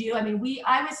you to do. I mean,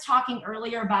 I was talking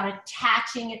earlier about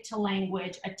attaching it to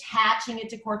language, attaching it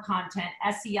to core content,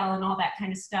 SEL and all that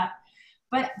kind of stuff,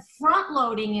 but front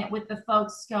loading it with the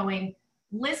folks going,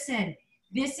 listen,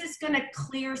 this is going to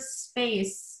clear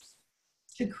space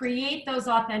to create those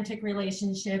authentic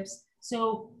relationships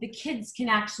so the kids can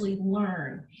actually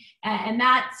learn. And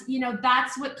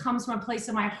that's what comes from a place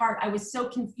of my heart. I was so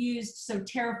confused, so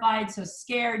terrified, so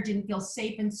scared, didn't feel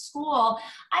safe in school.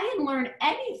 I didn't learn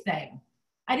anything.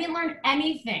 I didn't learn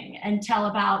anything until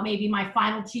about maybe my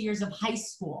final 2 years of high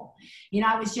school.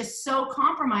 I was just so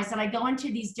compromised that I go into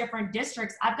these different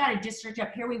districts. I've got a district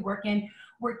up here we work in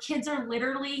where kids are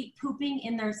literally pooping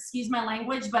in their, excuse my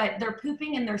language, but they're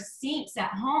pooping in their sinks at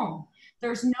home.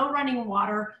 There's no running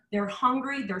water. They're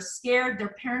hungry. They're scared.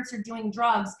 Their parents are doing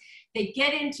drugs. They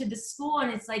get into the school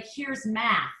and it's like, here's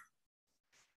math.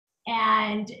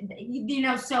 And,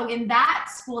 so in that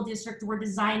school district, we're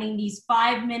designing these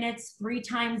 5 minutes, 3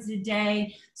 times a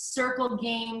day, circle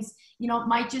games. It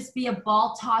might just be a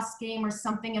ball toss game or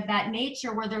something of that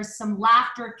nature where there's some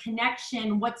laughter,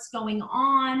 connection, what's going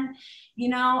on,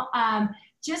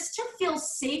 just to feel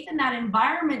safe in that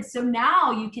environment. So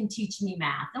now you can teach me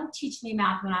math. Don't teach me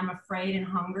math when I'm afraid and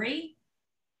hungry.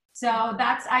 So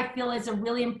that's, I feel, is a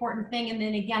really important thing. And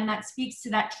then again, that speaks to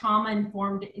that trauma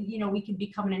informed, we can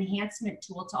become an enhancement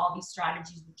tool to all these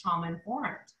strategies with trauma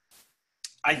informed.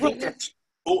 I think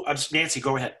that's, Nancy,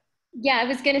 go ahead. Yeah, I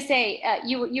was going to say,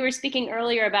 you were speaking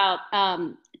earlier about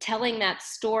telling that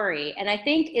story. And I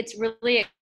think it's really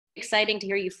exciting to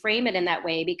hear you frame it in that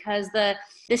way, because the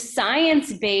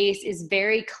science base is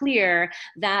very clear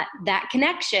that that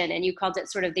connection, and you called it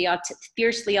sort of the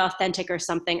fiercely authentic or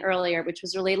something earlier, which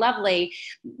was really lovely,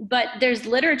 but there's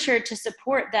literature to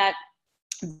support that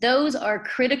those are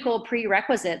critical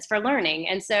prerequisites for learning.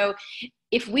 And so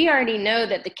if we already know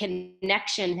that the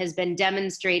connection has been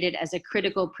demonstrated as a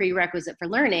critical prerequisite for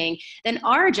learning, then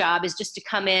our job is just to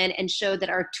come in and show that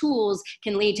our tools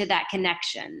can lead to that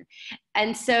connection.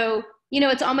 And so,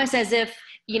 it's almost as if,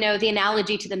 the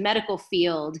analogy to the medical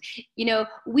field,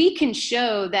 we can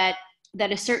show that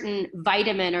a certain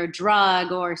vitamin or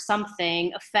drug or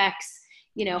something affects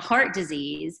heart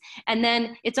disease. And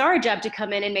then it's our job to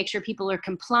come in and make sure people are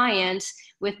compliant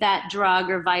with that drug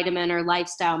or vitamin or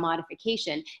lifestyle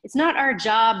modification. It's not our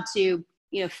job to,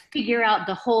 figure out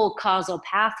the whole causal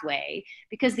pathway,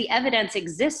 because the evidence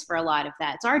exists for a lot of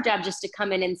that. It's our job just to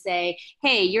come in and say,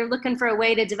 hey, you're looking for a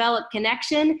way to develop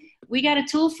connection. We got a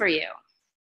tool for you.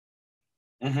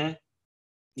 Mm-hmm.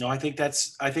 No, I think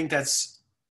that's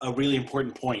a really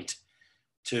important point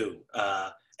too.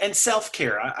 And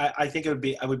self-care, I think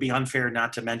it would be unfair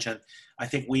not to mention. I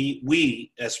think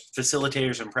we as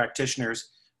facilitators and practitioners,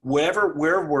 wherever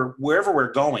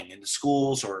we're going, in the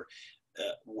schools or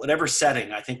whatever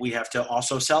setting, I think we have to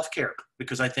also self-care,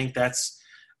 because I think that's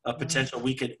a potential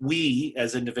we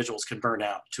as individuals can burn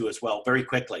out too as well very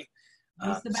quickly.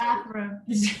 Use the bathroom.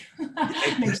 Make sure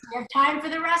you have time for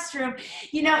the restroom.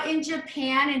 In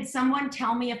Japan, and someone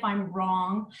tell me if I'm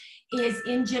wrong, is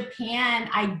in Japan,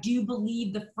 I do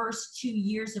believe the first 2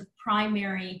 years of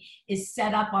primary is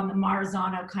set up on the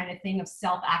Marzano kind of thing of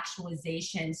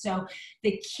self-actualization. So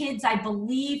the kids, I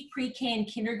believe, pre-K and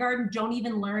kindergarten don't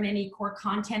even learn any core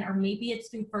content, or maybe it's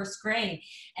through first grade.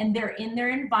 And they're in their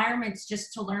environments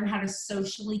just to learn how to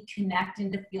socially connect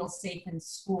and to feel safe in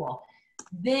school.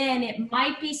 Then it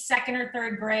might be second or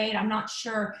third grade, I'm not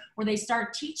sure, where they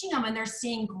start teaching them, and they're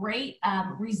seeing great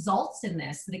results in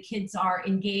this. The kids are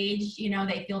engaged,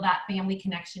 they feel that family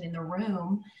connection in the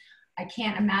room. I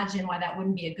can't imagine why that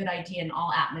wouldn't be a good idea in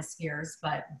all atmospheres,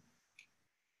 but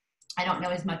I don't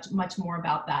know as much more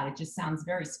about that. It just sounds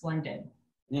very splendid.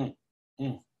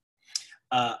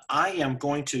 I am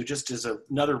going to, just as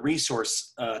another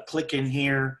resource, click in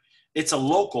here. It's a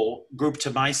local group to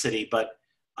my city, but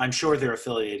I'm sure they're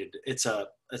affiliated. It's a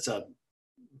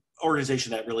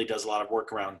organization that really does a lot of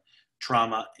work around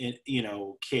trauma,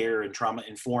 care and trauma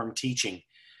informed teaching.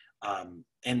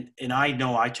 And I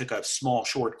know I took a small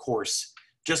short course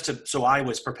so I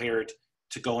was prepared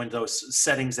to go into those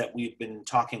settings that we've been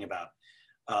talking about,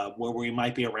 where we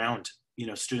might be around,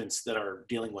 students that are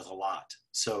dealing with a lot.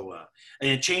 So,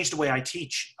 and it changed the way I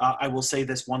teach. I will say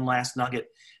this one last nugget.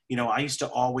 I used to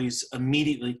always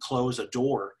immediately close a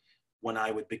door when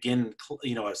I would begin,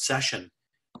 a session.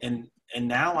 And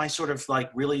now I sort of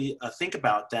really think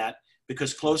about that,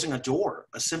 because closing a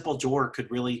simple door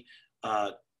could really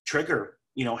trigger,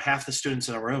 half the students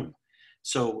in a room.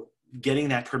 So getting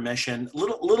that permission,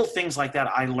 little things like that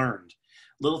I learned.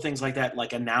 Little things like that,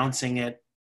 like announcing it,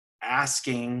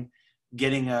 asking,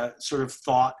 getting a sort of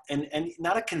thought, and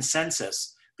not a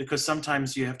consensus, because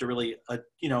sometimes you have to really,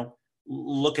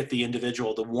 look at the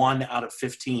individual, the 1 out of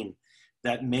 15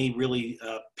 that may really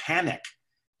panic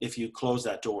if you close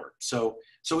that door. So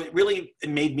it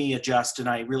made me adjust, and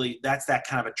that's that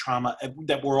kind of a trauma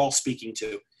that we're all speaking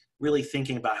to, really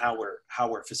thinking about how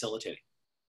we're facilitating.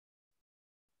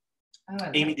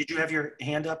 Amy, did you have your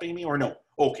hand up, Amy, or no?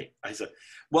 Okay, I said,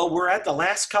 well, we're at the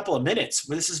last couple of minutes.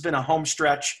 This has been a home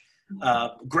stretch,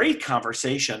 great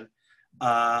conversation.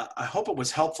 I hope it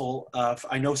was helpful.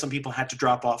 I know some people had to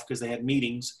drop off because they had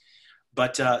meetings,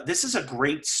 but this is a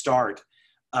great start.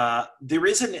 There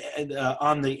is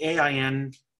on the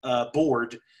AIN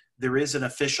board, there is an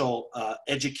official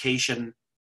education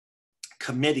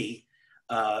committee,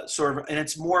 and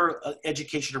it's more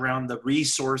education around the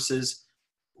resources,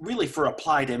 really for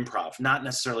applied improv, not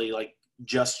necessarily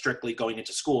just strictly going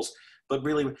into schools, but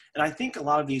really, and I think a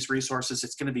lot of these resources,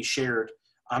 it's going to be shared.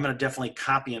 I'm going to definitely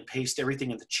copy and paste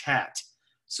everything in the chat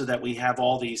so that we have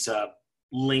all these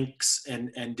links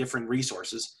and different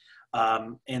resources.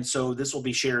 And so this will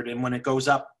be shared, and when it goes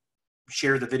up,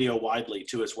 share the video widely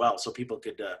too as well, so people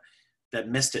could that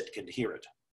missed it can hear it.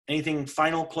 Anything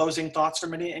final closing thoughts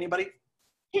from anybody?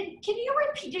 Can you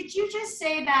repeat? Did you just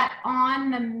say that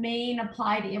on the main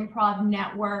Applied Improv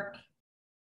Network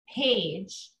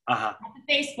page, the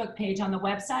Facebook page on the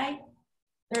website,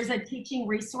 there's a teaching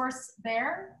resource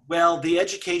there? Well, the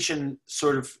education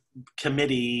sort of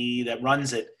committee that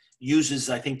runs it uses,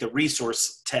 I think, the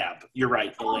resource tab. You're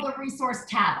right. The resource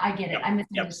tab. I get it. I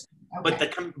misunderstood. Yep.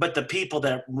 Okay. But the people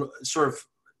that sort of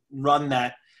run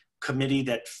that committee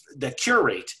that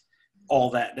curate all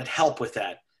that help with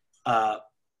that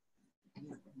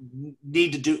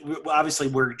need to do. Obviously,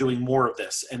 we're doing more of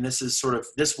this, and this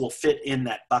will fit in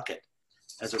that bucket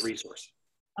as a resource.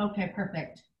 Okay,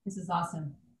 perfect. This is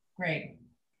awesome. Great.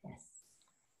 Yes.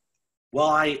 Well,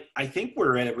 I think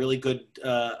we're at a really good,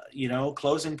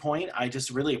 closing point. I just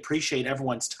really appreciate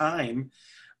everyone's time.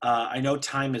 I know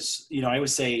time is, I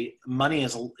always say money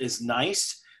is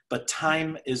nice, but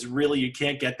time is really, you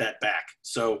can't get that back.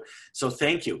 So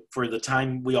thank you for the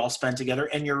time we all spent together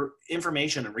and your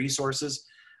information and resources.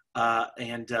 I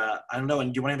don't know,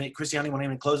 and do you want to make, Christiana, you want to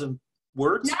make closing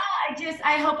words? No,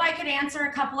 I hope I could answer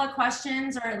a couple of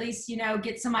questions or at least,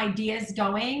 get some ideas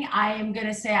going. I am going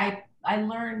to say I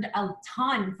learned a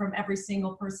ton from every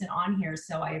single person on here.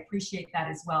 So I appreciate that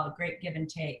as well. A great give and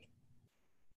take.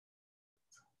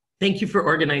 Thank you for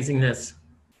organizing this.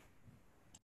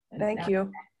 Thank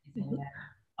you.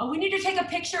 Oh, we need to take a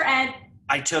picture, Ed.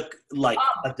 I took like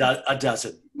a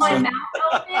dozen. My mouth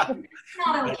open? It's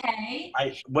not okay.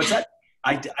 What's that?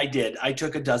 I did. I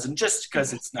took a dozen just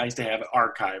because it's nice to have it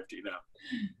archived,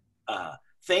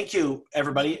 Thank you,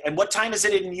 everybody. And what time is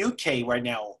it in UK right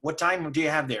now? What time do you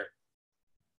have there?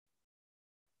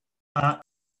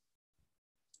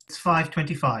 It's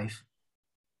 5:25.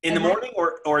 In the morning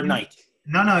or at night?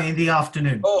 No, in the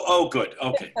afternoon. Oh, good.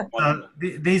 Okay.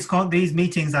 These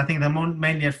meetings, I think they're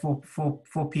mainly at 4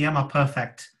 p.m. are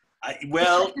perfect.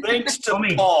 Well, thanks to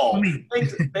Paul.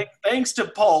 Thanks to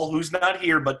Paul, who's not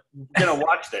here, but gonna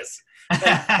watch this.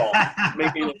 Thanks, Paul.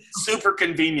 Making it super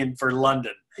convenient for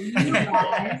London.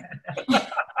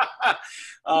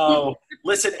 Oh,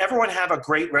 listen, everyone have a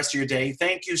great rest of your day.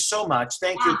 Thank you so much.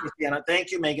 Thank you, Christiana.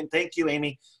 Thank you, Megan. Thank you,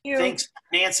 Amy. Thanks,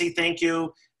 Nancy. Thank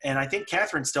you. And I think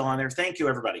Catherine's still on there. Thank you,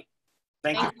 everybody.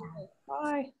 Thank you.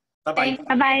 Bye. Bye-bye.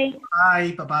 Bye-bye.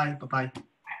 Bye. Bye-bye. Bye-bye.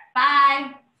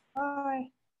 Bye.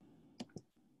 Bye.